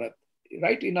Akhand Bharat,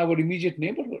 right in our immediate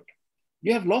neighborhood.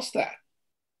 We have lost that.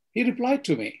 He replied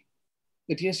to me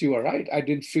that, yes, you are right. I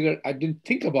didn't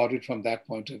think about it from that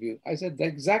point of view. I said,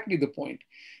 that's exactly the point.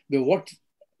 What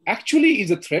actually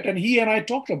is a threat, and he and I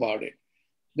talked about it,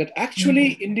 that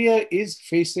actually India is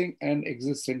facing an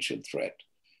existential threat.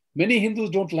 Many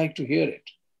Hindus don't like to hear it.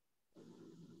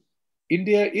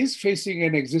 India is facing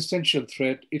an existential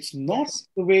threat. It's not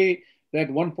the way that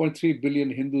 1.3 billion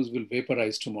Hindus will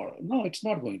vaporize tomorrow. No, it's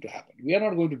not going to happen. We are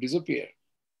not going to disappear.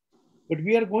 But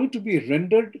we are going to be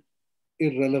rendered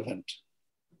irrelevant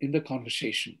in the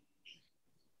conversation.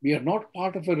 We are not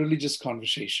part of a religious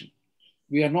conversation.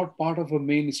 We are not part of a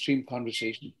mainstream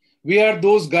conversation. We are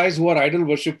those guys who are idol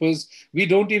worshippers. We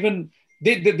don't even,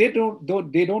 they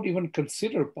don't even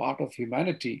consider part of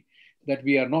humanity that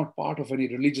we are not part of any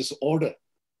religious order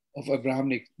of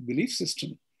Abrahamic belief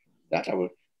system.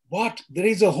 But there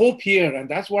is a hope here, and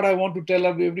that's what I want to tell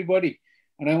everybody,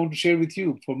 and I want to share with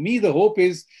you. For me, the hope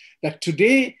is that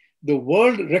today the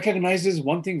world recognizes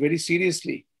one thing very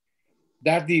seriously,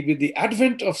 that with the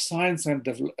advent of science and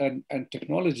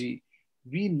technology,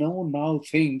 we know now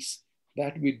things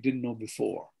that we didn't know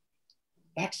before.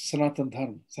 That's Sanatan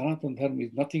Dharma. Sanatan Dharma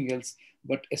is nothing else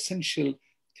but essential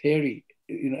theory,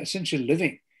 essential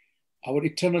living, our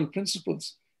eternal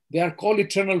principles. They are called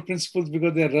eternal principles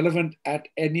because they are relevant at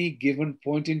any given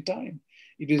point in time.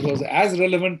 It was as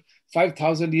relevant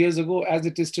 5,000 years ago as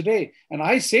it is today. And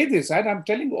I say this, and I'm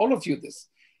telling all of you this.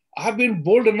 I've been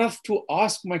bold enough to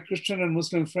ask my Christian and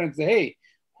Muslim friends, hey,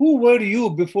 who were you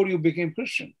before you became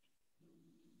Christian?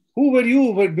 Who were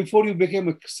you before you became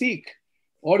a Sikh,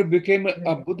 or you became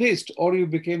a Buddhist, or you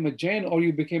became a Jain, or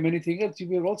you became anything else? You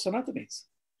were all Sanatanis.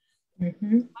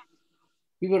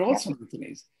 We were all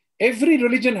Sanatanis. Every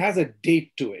religion has a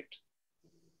date to it.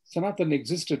 Sanatan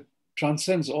existed,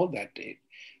 transcends all that date.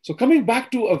 So coming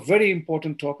back to a very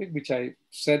important topic, which I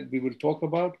said we will talk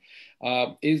about,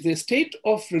 is the state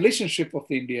of relationship of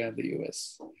India and the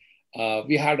US.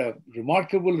 We had a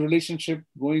remarkable relationship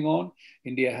going on.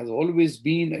 India has always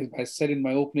been, as I said in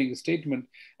my opening statement,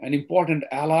 an important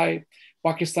ally.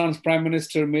 Pakistan's Prime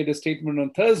Minister made a statement on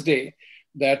Thursday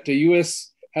that the US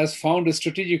has found a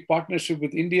strategic partnership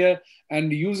with India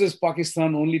and uses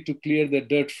Pakistan only to clear the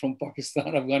dirt from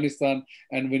Pakistan, Afghanistan,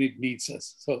 and when it needs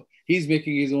us. So he's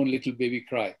making his own little baby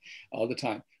cry all the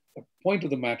time. The point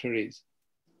of the matter is,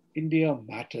 India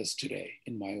matters today,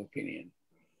 in my opinion.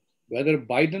 Whether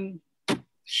Biden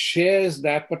shares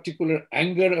that particular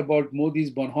anger about Modi's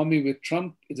bonhomie with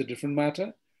Trump is a different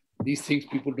matter. These things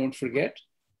people don't forget.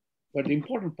 But the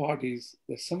important part is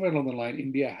that somewhere along the line,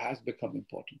 India has become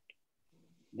important.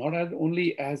 Not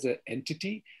only as an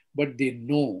entity, but they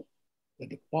know that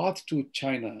the path to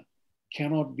China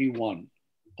cannot be one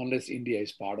unless India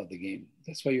is part of the game.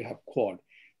 That's why you have Quad.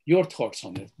 Your thoughts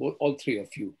on it, all three of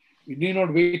you. You need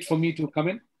not wait for me to come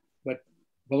in, but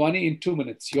Bhavani, in 2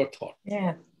 minutes, your thought.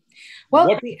 Yeah.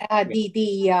 Well,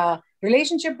 the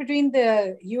relationship between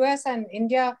the US and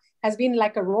India has been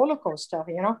like a roller coaster,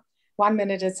 1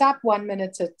 minute it's up, 1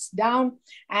 minute it's down.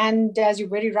 And as you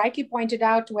very rightly pointed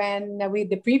out, when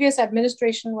the previous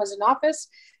administration was in office,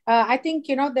 I think,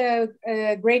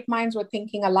 the great minds were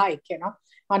thinking alike,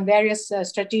 on various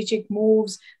strategic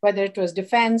moves, whether it was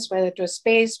defense, whether it was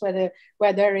space, whether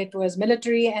it was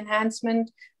military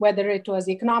enhancement, whether it was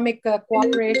economic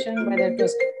cooperation, whether it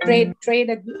was trade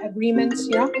agreements,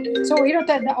 So,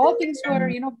 all things were,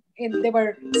 they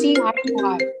were seeing eye to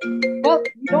eye. Well,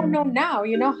 we don't know now,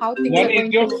 how things are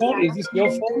going to phone? Is this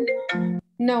your phone?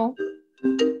 No.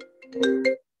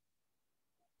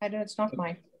 I don't, it's not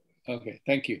mine. Okay,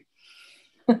 thank you.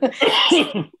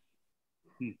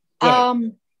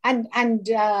 And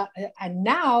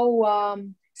now,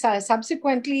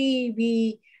 subsequently,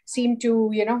 we seem to,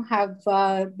 have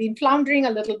been floundering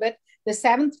a little bit. The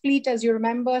 7th Fleet, as you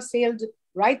remember, sailed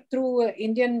right through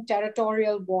Indian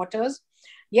territorial waters.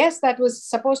 Yes, that was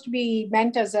supposed to be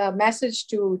meant as a message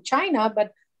to China,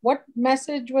 but what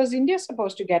message was India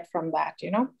supposed to get from that,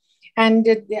 And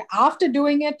after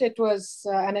doing it, it was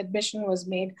an admission was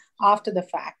made after the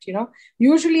fact,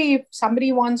 Usually, if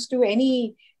somebody wants to,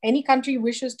 any country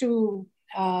wishes to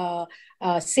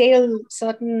sail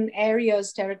certain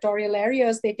areas, territorial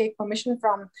areas, they take permission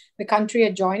from the country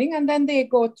adjoining, and then they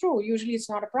go through. Usually, it's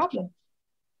not a problem.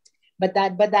 But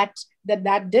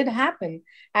that did happen.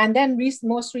 And then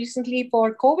most recently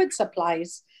for COVID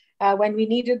supplies, when we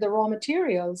needed the raw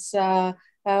materials,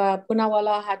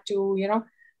 Poonawalla had to,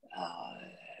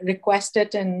 request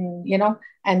it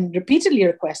and repeatedly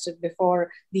requested before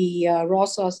the raw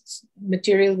source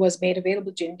material was made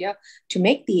available to India to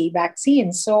make the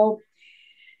vaccine. So,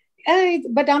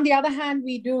 but on the other hand,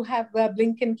 we do have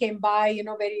Blinken came by,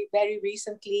 very, very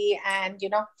recently. And,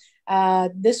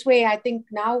 this way, I think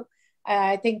now,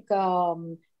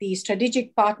 the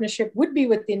strategic partnership would be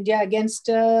with India against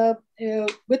because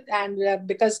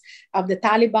of the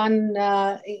Taliban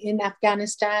in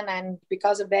Afghanistan and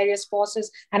because of various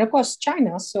forces and of course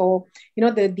China. So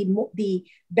the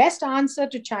best answer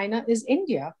to China is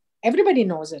India. Everybody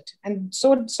knows it, and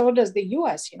so does the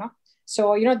US.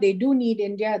 So they do need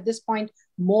India at this point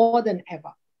more than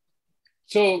ever.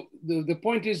 So the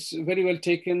point is very well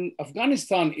taken.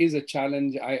 Afghanistan is a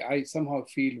challenge. I somehow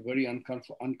feel very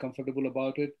uncomfortable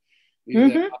about it.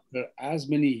 That after as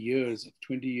many years,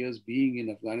 20 years being in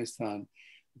Afghanistan,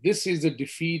 this is a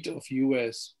defeat of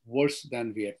US worse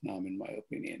than Vietnam, in my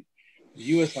opinion. The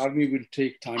US Army will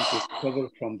take time to recover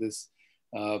from this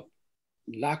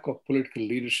lack of political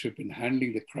leadership in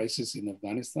handling the crisis in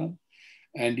Afghanistan.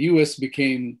 And US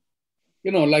became,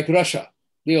 like Russia.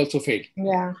 They also failed.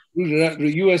 Yeah.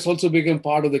 The US also became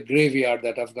part of the graveyard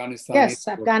that Afghanistan is. Yes,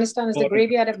 Afghanistan is the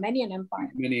graveyard of many an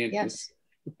empire. Yes.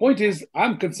 The point is,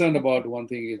 I'm concerned about one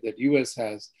thing is that US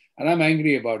has, and I'm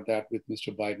angry about that with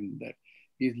Mr. Biden, that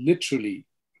he's literally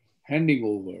handing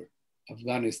over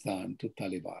Afghanistan to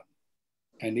Taliban.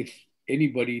 And if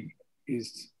anybody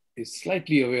is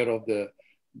slightly aware of the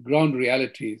ground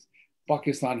realities,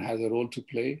 Pakistan has a role to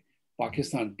play.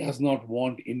 Pakistan does not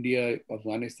want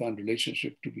India-Afghanistan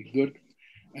relationship to be good.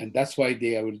 And that's why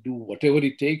they will do whatever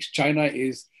it takes. China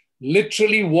is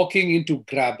literally walking in to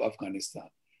grab Afghanistan.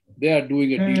 They are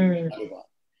doing a deal with Taliban.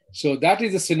 So that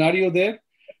is the scenario there.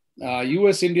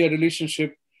 US-India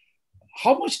relationship.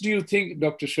 How much do you think,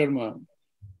 Dr. Sharma,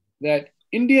 that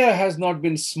India has not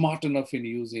been smart enough in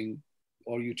using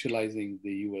or utilizing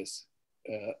the US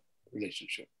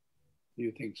relationship? Do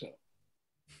you think so?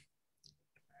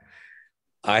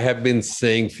 I have been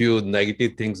saying few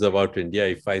negative things about India.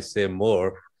 If I say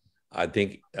more, I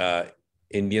think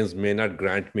Indians may not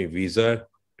grant me visa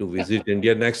to visit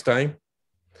India next time.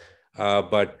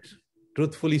 But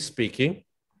truthfully speaking,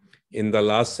 in the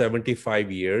last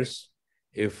 75 years,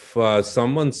 if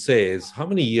someone says how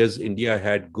many years India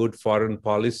had good foreign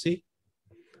policy,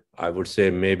 I would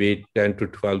say maybe 10 to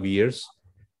 12 years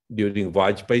during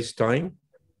Vajpayee's time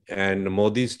and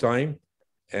Modi's time,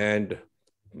 and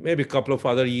maybe a couple of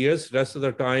other years. Rest of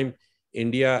the time,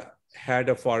 India had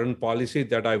a foreign policy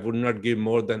that I would not give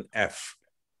more than F.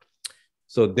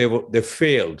 So they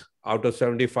failed. Out of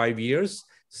 75 years,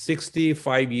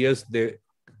 65 years, they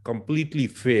completely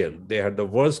failed. They had the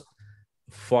worst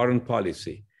foreign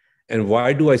policy. And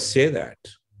why do I say that?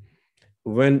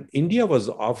 When India was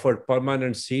offered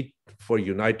permanent seat for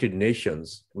United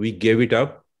Nations, we gave it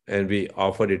up and we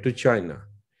offered it to China.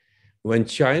 When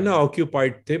China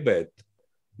occupied Tibet,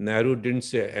 Nehru didn't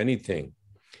say anything.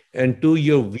 And to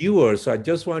your viewers, I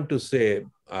just want to say,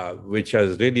 which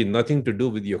has really nothing to do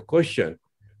with your question,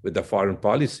 with the foreign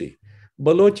policy.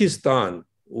 Balochistan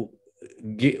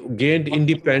gained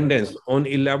independence on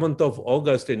 11th of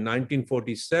August in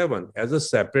 1947 as a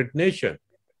separate nation,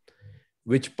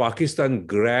 which Pakistan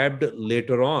grabbed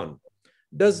later on.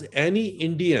 Does any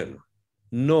Indian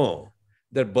know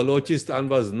that Balochistan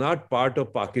was not part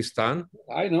of Pakistan?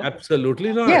 I know.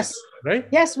 Absolutely not. Yes. Right?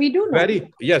 Yes, we do know.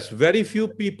 Very few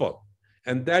people.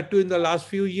 And that too in the last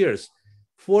few years.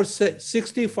 For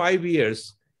 65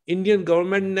 years, Indian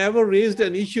government never raised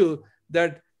an issue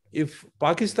that if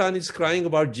Pakistan is crying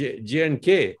about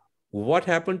J&K, what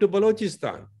happened to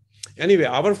Balochistan? Anyway,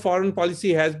 our foreign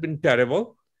policy has been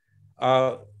terrible.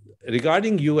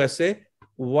 Regarding USA,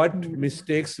 what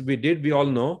mistakes we did, we all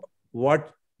know.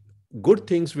 What good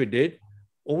things we did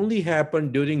only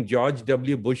happened during George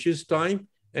W. Bush's time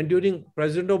and during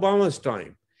President Obama's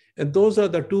time. And those are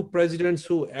the two presidents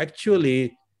who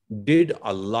actually did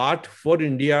a lot for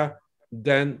India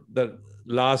than the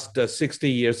last 60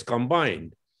 years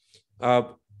combined.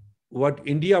 What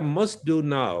India must do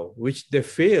now, which they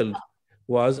failed,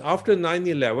 was after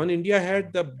 9/11, India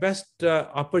had the best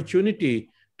opportunity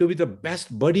to be the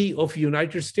best buddy of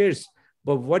United States.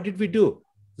 But what did we do?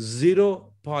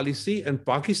 Zero policy, and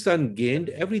Pakistan gained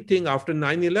everything after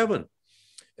 9/11.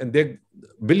 And they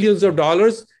billions of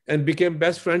dollars and became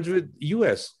best friends with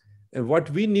US. And what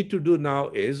we need to do now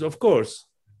is, of course,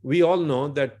 we all know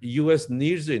that US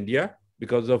needs India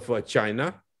because of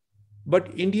China.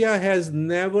 But India has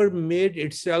never made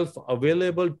itself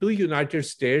available to United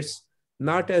States,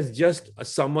 not as just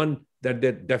someone that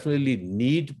they definitely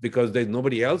need because there's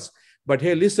nobody else. But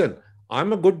hey, listen,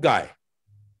 I'm a good guy.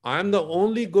 I'm the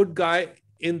only good guy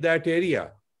in that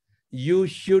area. You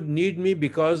should need me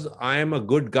because I am a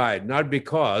good guy, not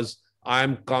because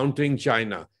I'm countering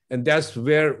China. And that's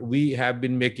where we have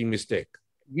been making mistake.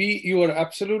 You are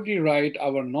absolutely right.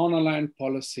 Our non-aligned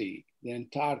policy, the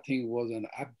entire thing was an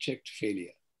abject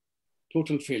failure,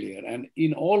 total failure. And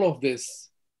in all of this,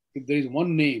 if there is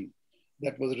one name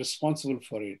that was responsible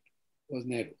for it, was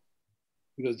Nehru,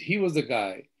 because he was the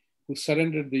guy who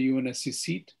surrendered the UNSC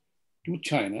seat to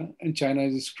China, and China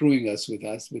is screwing us with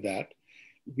that.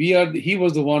 He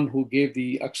was the one who gave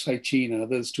the Aksai Chin and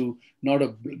others to not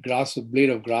a blade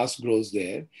of grass grows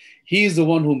there. He is the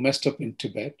one who messed up in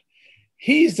Tibet.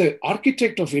 He is the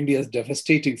architect of India's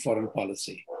devastating foreign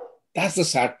policy. That's the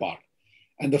sad part.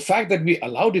 And the fact that we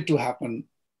allowed it to happen,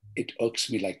 it irks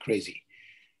me like crazy.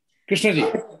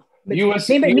 Krishnaji,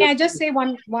 may I just say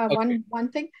one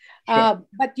thing? Sure.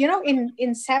 But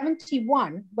in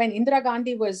 71, when Indira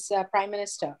Gandhi was prime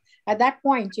minister, at that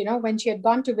point, when she had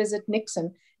gone to visit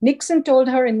Nixon, Nixon told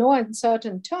her in no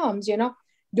uncertain terms,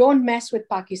 don't mess with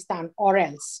Pakistan or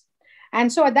else.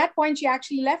 And so at that point, she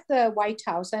actually left the White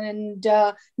House. And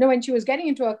when she was getting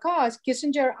into her car,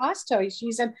 Kissinger asked her,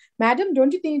 she said, "Madam,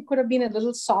 don't you think it could have been a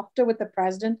little softer with the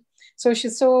president?" So she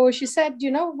said,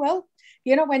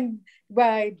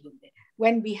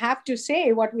 when we have to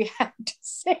say what we have to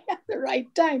say at the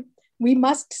right time, we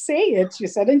must say it, she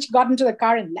said. And she got into the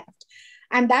car and left.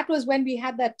 And that was when we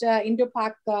had that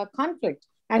Indo-Pak conflict.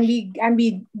 And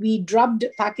we drubbed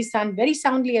Pakistan very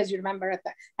soundly, as you remember,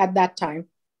 at that time.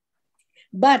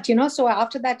 But, so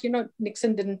after that,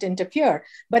 Nixon didn't interfere.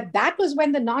 But that was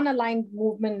when the non-aligned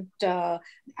movement, the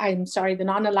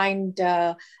non-aligned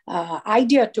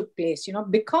idea took place,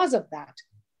 because of that.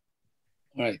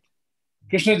 All right.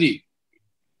 Krishnaji.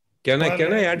 Can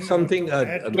I add something?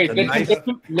 Wait,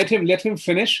 let him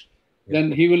finish.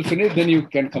 Then he will finish. Then you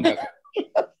can come back.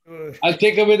 I'll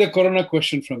take away the Corona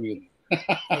question from you.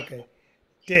 Okay.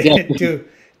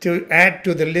 To add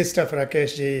to the list of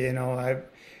Rakesh ji,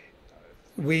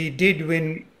 we did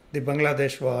win the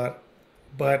Bangladesh war,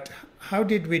 but how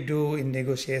did we do in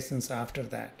negotiations after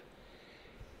that?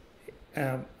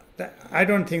 I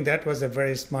don't think that was a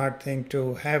very smart thing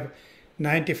to have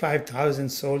 95,000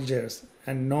 soldiers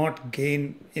and not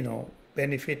gain,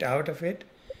 benefit out of it.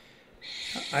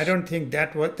 I don't think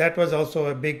that was also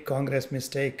a big Congress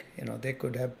mistake. They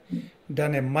could have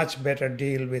done a much better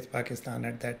deal with Pakistan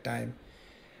at that time.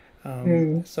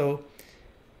 So,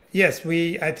 yes,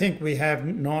 I think we have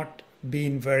not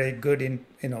been very good in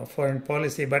foreign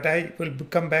policy. But I will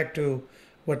come back to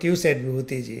what you said,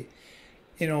 Vibhuti ji.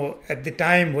 At the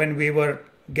time when we were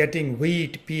getting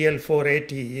wheat PL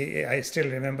 480, I still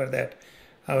remember that.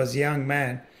 I was a young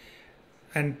man,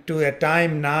 and to a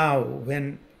time now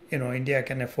when India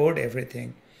can afford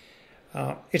everything.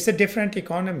 It's a different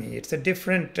economy. It's a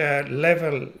different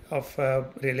level of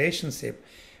relationship.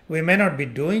 We may not be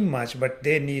doing much, but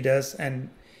they need us. And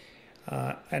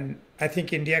And I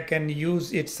think India can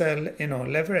use its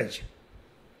leverage.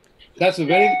 That's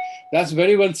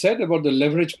very well said about the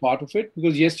leverage part of it,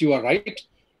 because yes, you are right.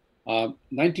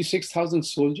 96,000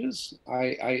 soldiers.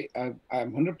 I'm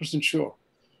 100% sure.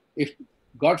 If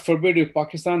God forbid, if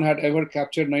Pakistan had ever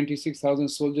captured 96,000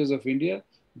 soldiers of India,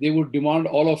 they would demand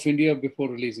all of India before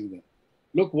releasing them.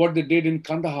 Look what they did in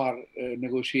Kandahar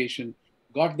negotiation.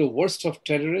 Got the worst of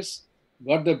terrorists,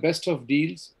 got the best of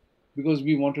deals, because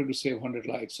we wanted to save 100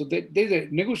 lives. So the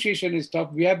negotiation is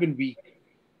tough. We have been weak.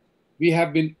 We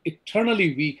have been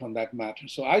eternally weak on that matter.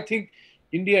 So I think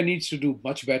India needs to do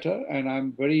much better. And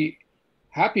I'm very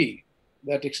happy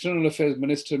that External Affairs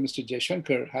Minister, Mr.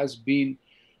 Jaishankar, has been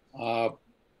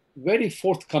very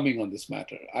forthcoming on this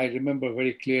matter. I remember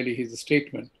very clearly his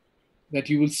statement that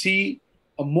you will see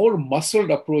a more muscled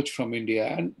approach from India.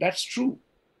 And that's true.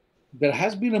 There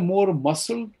has been a more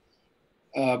muscled,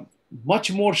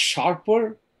 much more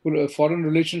sharper foreign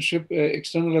relationship,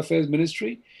 external affairs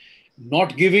ministry,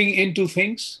 not giving into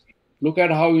things. Look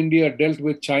at how India dealt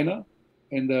with China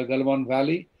in the Galwan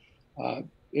Valley.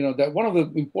 That one of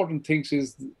the important things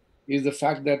is the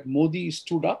fact that Modi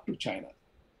stood up to China.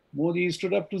 Modi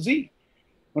stood up to Xi.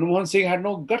 Manmohan Singh had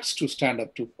no guts to stand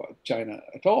up to China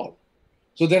at all.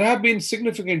 So there have been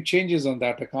significant changes on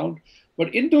that account.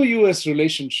 But Indo-US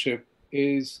relationship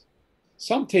is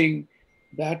something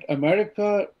that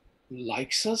America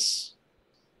likes us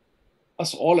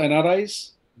all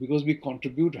NRIs, because we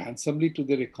contribute handsomely to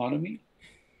their economy.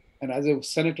 And as a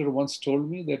senator once told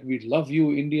me, that we love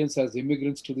you Indians as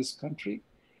immigrants to this country.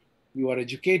 You are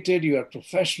educated, you are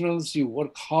professionals, you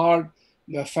work hard,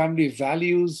 you have family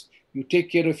values, you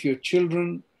take care of your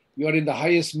children, you are in the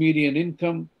highest median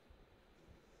income,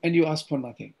 and you ask for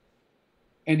nothing.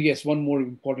 And yes, one more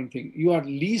important thing, you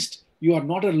are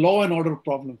not a law and order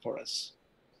problem for us.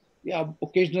 Yeah,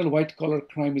 occasional white collar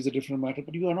crime is a different matter,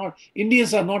 but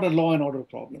Indians are not a law and order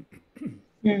problem.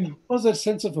 That was a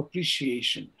sense of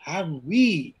appreciation. Have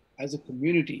we as a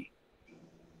community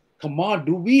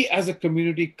do we as a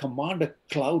community command a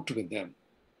clout with them?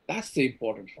 That's the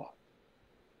important part.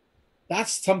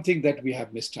 That's something that we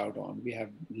have missed out on. We have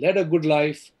led a good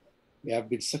life. We have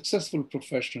been successful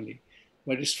professionally,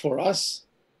 but it's for us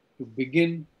to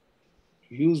begin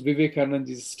to use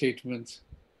Vivekananda's statements,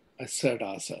 assert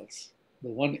ourselves. The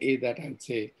one A that I would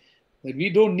say, that we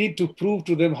don't need to prove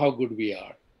to them how good we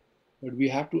are, but we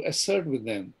have to assert with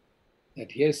them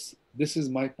that yes, this is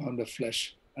my pound of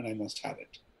flesh and I must have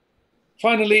it.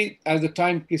 Finally, as the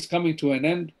time is coming to an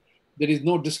end, there is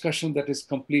no discussion that is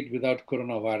complete without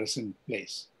coronavirus in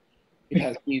place. It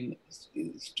has been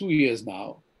 2 years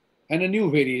now, and a new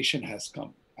variation has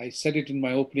come. I said it in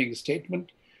my opening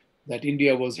statement that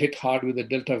India was hit hard with the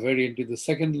Delta variant in the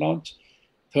second launch.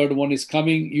 Third one is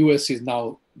coming. US is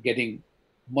now getting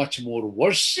much more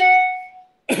worse.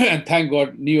 And thank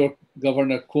God, New York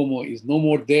Governor Cuomo is no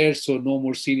more there, so no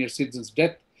more senior citizens'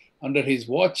 death under his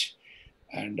watch.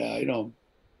 And,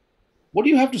 what do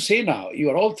you have to say now?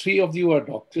 All three of you are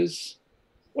doctors.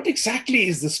 What exactly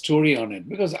is the story on it?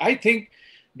 Because I think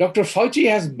Dr. Fauci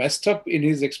has messed up in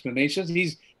his explanations.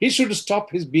 He should stop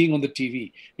his being on the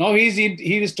TV. Now he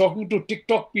is talking to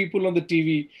TikTok people on the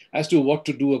TV as to what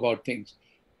to do about things.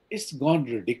 It's gone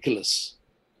ridiculous.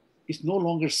 It's no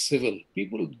longer civil.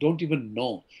 People don't even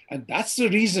know. And that's the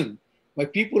reason why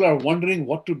people are wondering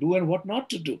what to do and what not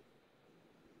to do.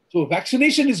 So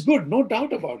vaccination is good, no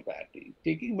doubt about that.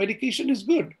 Taking medication is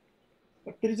good.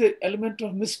 But there is an element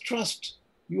of mistrust.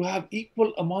 You have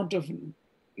equal amount of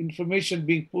information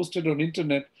being posted on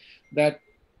internet that,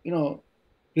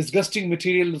 disgusting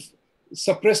materials,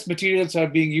 suppressed materials are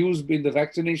being used in the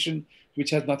vaccination, which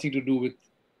has nothing to do with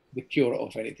the cure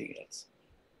of anything else.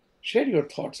 Share your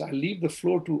thoughts. I'll leave the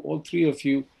floor to all three of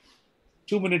you.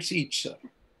 2 minutes each, sir.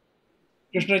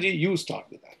 Krishnaji, you start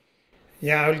with that.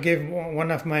 Yeah, I'll give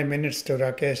one of my minutes to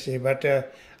Rakesh, but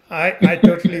I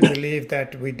totally believe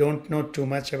that we don't know too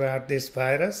much about this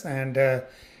virus, and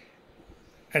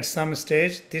at some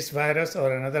stage, this virus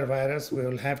or another virus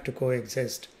will have to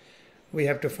coexist. We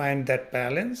have to find that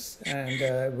balance,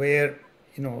 and where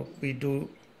we do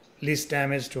least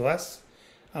damage to us,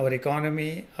 our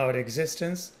economy, our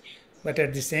existence, but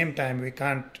at the same time, we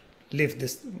can't live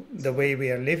the way we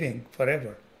are living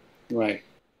forever. Right.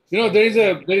 There's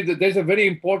a very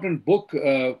important book.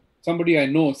 Somebody I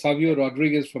know, Savio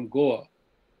Rodriguez from Goa.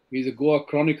 He's a Goa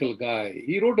Chronicle guy.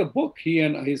 He wrote a book. He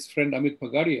and his friend Amit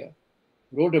Pagaria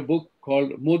wrote a book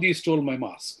called Modi Stole My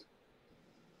Mask.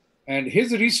 And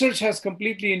his research has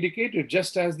completely indicated,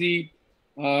 just as the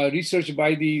research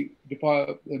by the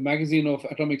magazine of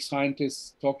atomic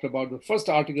scientists talked about, the first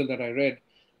article that I read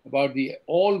about the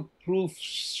all proof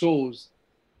shows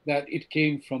that it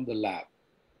came from the lab.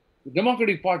 The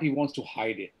Democratic Party wants to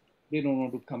hide it. They don't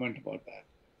want to comment about that.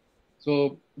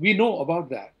 So we know about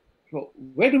that. So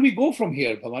where do we go from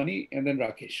here, Bhavani and then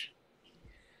Rakesh?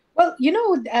 Well,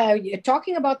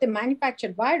 talking about the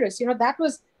manufactured virus, that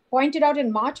was pointed out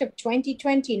in March of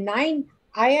 2029.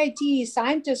 IIT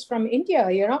scientists from India,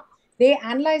 they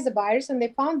analyzed the virus and they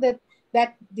found that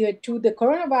to the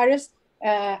coronavirus,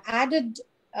 added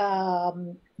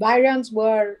variants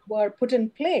were put in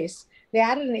place. They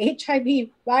added an HIV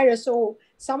virus, so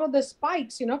some of the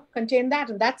spikes, contain that,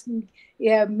 and that's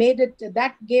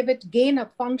that gave it gain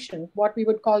of function, what we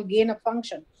would call gain of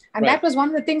function, and Right. that was one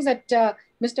of the things that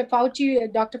Mr.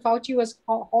 Fauci, Dr. Fauci, was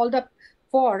hauled up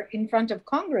for in front of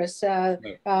Congress a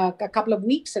couple of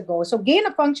weeks ago. So gain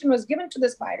of function was given to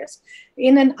this virus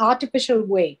in an artificial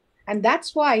way, and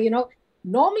that's why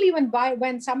normally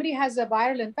when somebody has a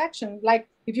viral infection, like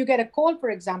if you get a cold, for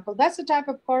example, that's the type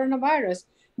of coronavirus.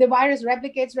 The virus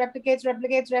replicates,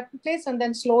 and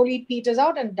then slowly peters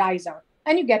out and dies out,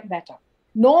 and you get better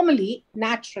normally,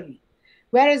 naturally.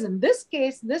 Whereas in this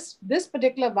case, this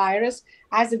particular virus,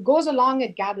 as it goes along,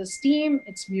 it gathers steam,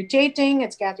 it's mutating,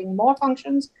 it's getting more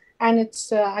functions, and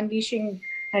it's unleashing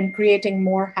and creating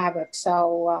more havoc.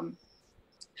 So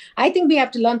I think we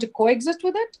have to learn to coexist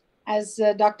with it, as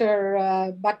Dr.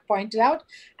 Bhatt pointed out.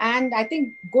 And I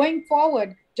think going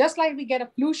forward, just like we get a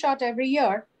flu shot every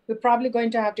year, we're probably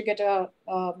going to have to get a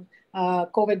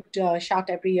COVID shot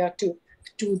every year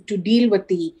to deal with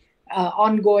the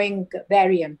ongoing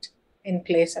variant in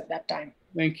place at that time.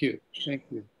 Thank you. Thank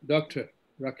you. Dr.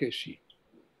 Rakesh.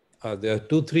 There are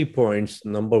 2-3 points.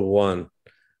 Number one,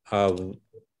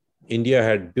 India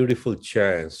had beautiful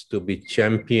chance to be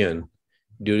champion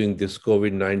during this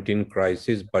COVID-19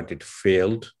 crisis, but it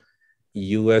failed.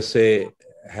 USA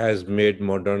has made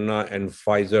Moderna and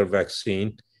Pfizer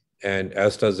vaccine, and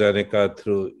AstraZeneca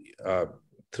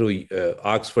through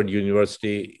Oxford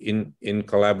University in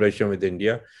collaboration with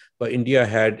India. But India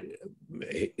had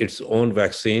its own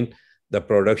vaccine. The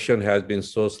production has been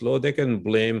so slow. They can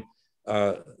blame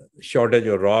shortage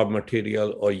of raw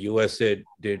material, or USA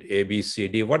did A, B, C,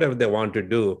 D, whatever they want to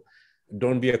do.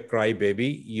 Don't be a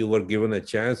crybaby. You were given a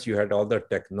chance. You had all the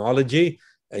technology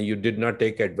and you did not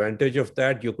take advantage of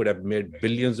that. You could have made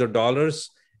billions of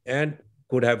dollars and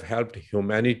could have helped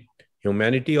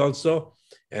humanity also.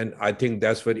 And I think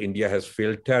that's where India has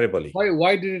failed terribly.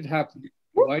 Why did it happen?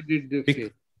 Why did it fail?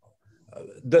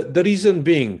 The reason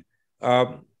being,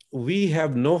 we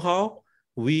have know-how,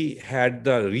 we had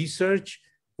the research,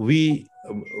 we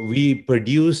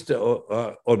produced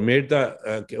or made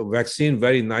the vaccine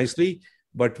very nicely,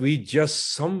 but we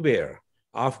just somewhere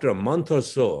after a month or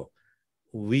so,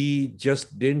 we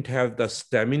just didn't have the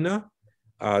stamina,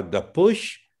 the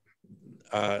push,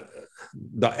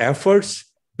 the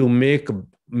efforts to make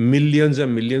millions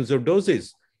and millions of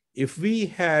doses. If we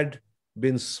had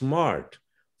been smart,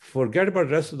 forget about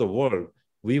the rest of the world,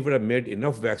 we would have made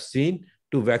enough vaccine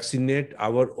to vaccinate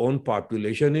our own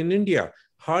population in India.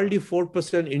 Hardly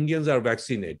 4% Indians are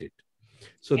vaccinated.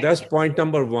 So that's point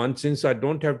number one. Since I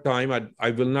don't have time,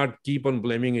 I will not keep on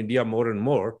blaming India more and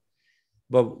more.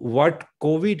 But what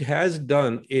COVID has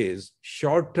done is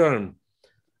short-term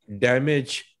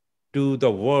damage to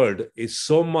the world is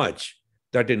so much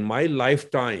that in my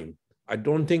lifetime, I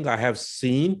don't think I have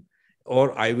seen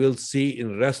or I will see in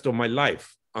the rest of my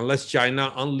life, unless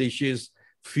China unleashes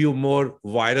few more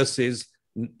viruses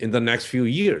in the next few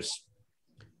years.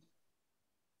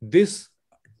 This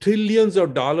trillions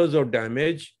of dollars of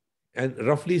damage and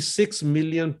roughly 6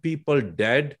 million people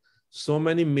dead, so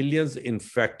many millions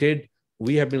infected.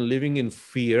 We have been living in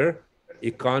fear.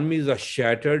 Economies are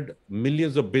shattered.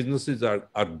 Millions of businesses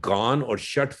are gone or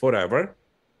shut forever.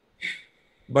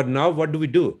 But now what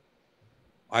do?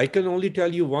 I can only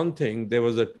tell you one thing. There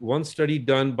was one study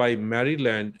done by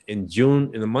Maryland in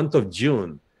the month of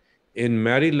June. In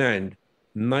Maryland,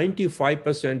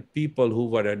 95% people who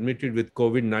were admitted with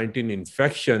COVID-19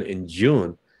 infection in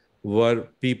June were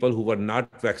people who were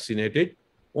not vaccinated.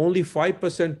 Only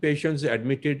 5% patients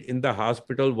admitted in the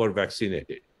hospital were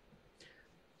vaccinated.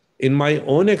 In my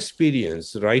own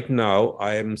experience, right now,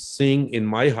 I am seeing in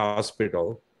my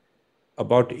hospital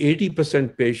about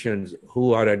 80% patients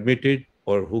who are admitted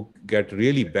or who get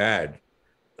really bad.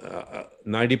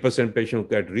 90% patients who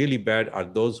get really bad are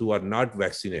those who are not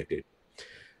vaccinated.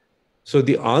 So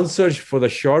the answer for the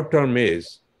short term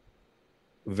is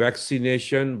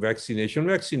vaccination.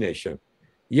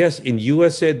 Yes, in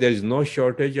USA, there is no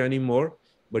shortage anymore,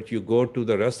 but you go to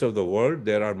the rest of the world,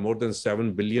 there are more than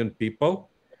 7 billion people.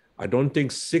 I don't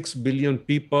think 6 billion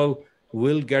people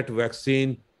will get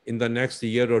vaccine in the next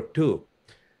year or two.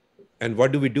 And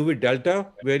what do we do with Delta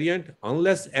variant?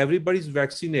 Unless everybody's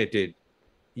vaccinated,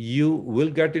 you will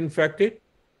get infected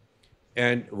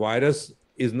and virus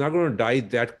is not going to die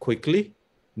that quickly.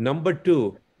 Number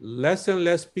two, less and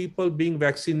less people being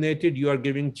vaccinated, you are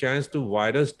giving chance to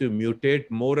virus to mutate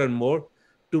more and more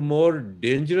to more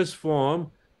dangerous form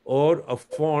or a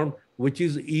form which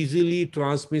is easily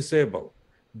transmissible.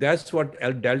 That's what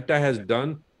Delta has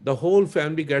done. The whole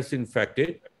family gets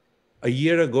infected. A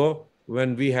year ago,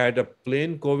 when we had a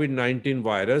plain COVID-19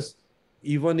 virus,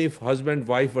 even if husband and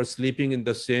wife were sleeping in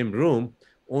the same room,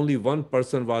 only one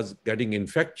person was getting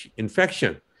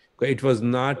infection. It was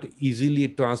not easily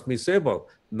transmissible.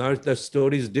 Now the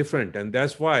story is different. And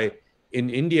that's why in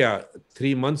India,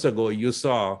 3 months ago, you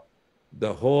saw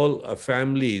the whole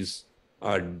families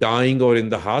are dying or in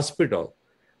the hospital,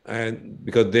 and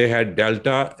because they had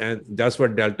Delta, and that's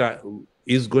what Delta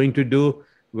is going to do.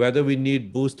 Whether we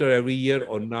need booster every year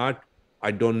or not,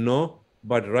 I don't know.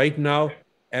 But right now,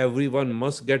 everyone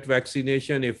must get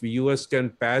vaccination. If US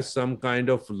can pass some kind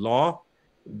of law,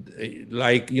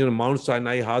 like Mount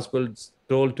Sinai Hospital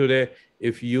told today,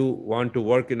 if you want to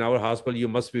work in our hospital, you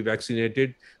must be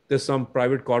vaccinated. There's some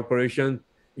private corporation,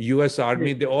 US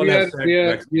Army, they all have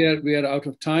said we are out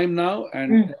of time now,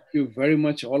 and thank you very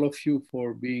much, all of you,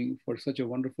 for such a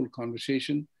wonderful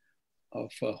conversation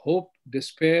of hope,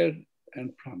 despair,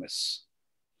 and promise.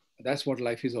 That's what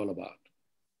life is all about.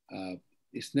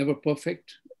 It's never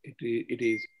perfect. It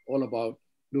is all about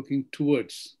looking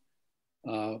towards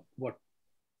what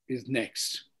is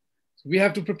next. So we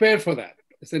have to prepare for that,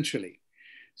 essentially.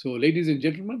 So, ladies and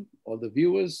gentlemen, all the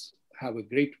viewers, have a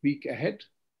great week ahead.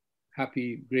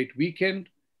 Happy great weekend,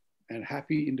 and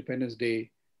happy Independence Day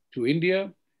to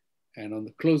India. And on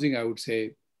the closing, I would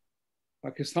say,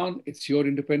 Pakistan, it's your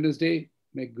Independence Day.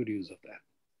 Make good use of that.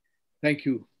 Thank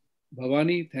you,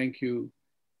 Bhavani. Thank you,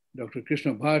 Dr.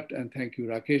 Krishna Bhatt. And thank you,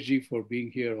 Rakesh ji, for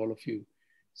being here, all of you.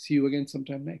 See you again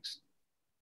sometime next.